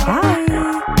soon.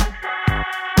 Bye.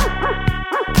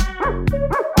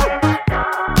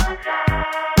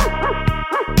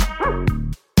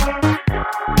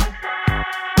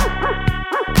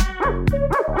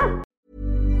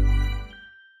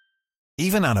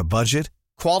 Even on a budget,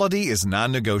 quality is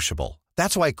non-negotiable.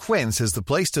 That's why Quince is the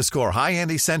place to score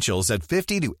high-end essentials at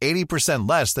 50 to 80%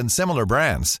 less than similar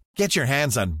brands. Get your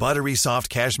hands on buttery soft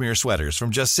cashmere sweaters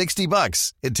from just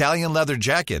 $60, Italian leather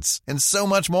jackets, and so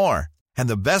much more. And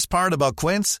the best part about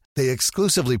Quince, they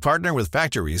exclusively partner with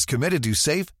factories committed to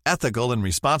safe, ethical, and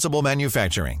responsible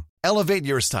manufacturing. Elevate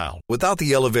your style without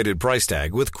the elevated price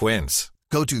tag with Quince.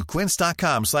 Go to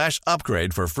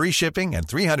quince.com/upgrade for free shipping and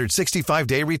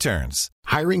 365-day returns.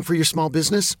 Hiring for your small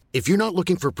business? If you're not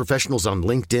looking for professionals on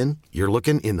LinkedIn, you're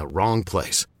looking in the wrong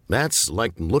place. That's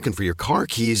like looking for your car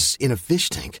keys in a fish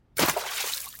tank.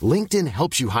 LinkedIn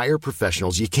helps you hire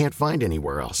professionals you can't find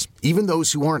anywhere else, even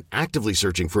those who aren't actively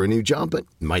searching for a new job but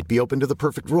might be open to the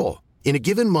perfect role. In a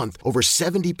given month, over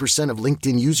 70% of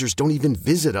LinkedIn users don't even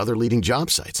visit other leading job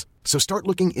sites. So start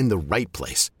looking in the right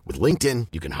place. With LinkedIn,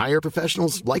 you can hire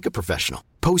professionals like a professional.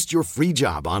 Post your free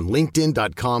job on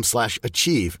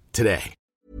linkedin.com/achieve today.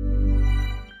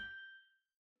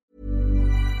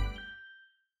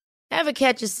 Ever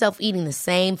catch yourself eating the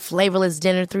same flavorless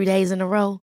dinner 3 days in a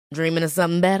row? Dreaming of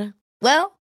something better?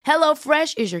 Well,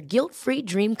 HelloFresh is your guilt-free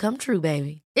dream come true,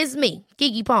 baby. It's me,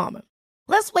 Keke Palmer.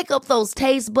 Let's wake up those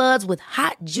taste buds with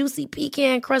hot, juicy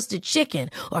pecan-crusted chicken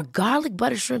or garlic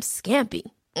butter shrimp scampi.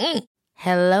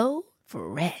 Hello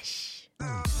Fresh.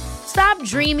 Stop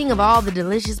dreaming of all the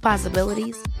delicious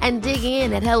possibilities and dig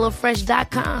in at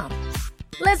HelloFresh.com.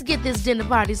 Let's get this dinner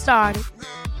party started.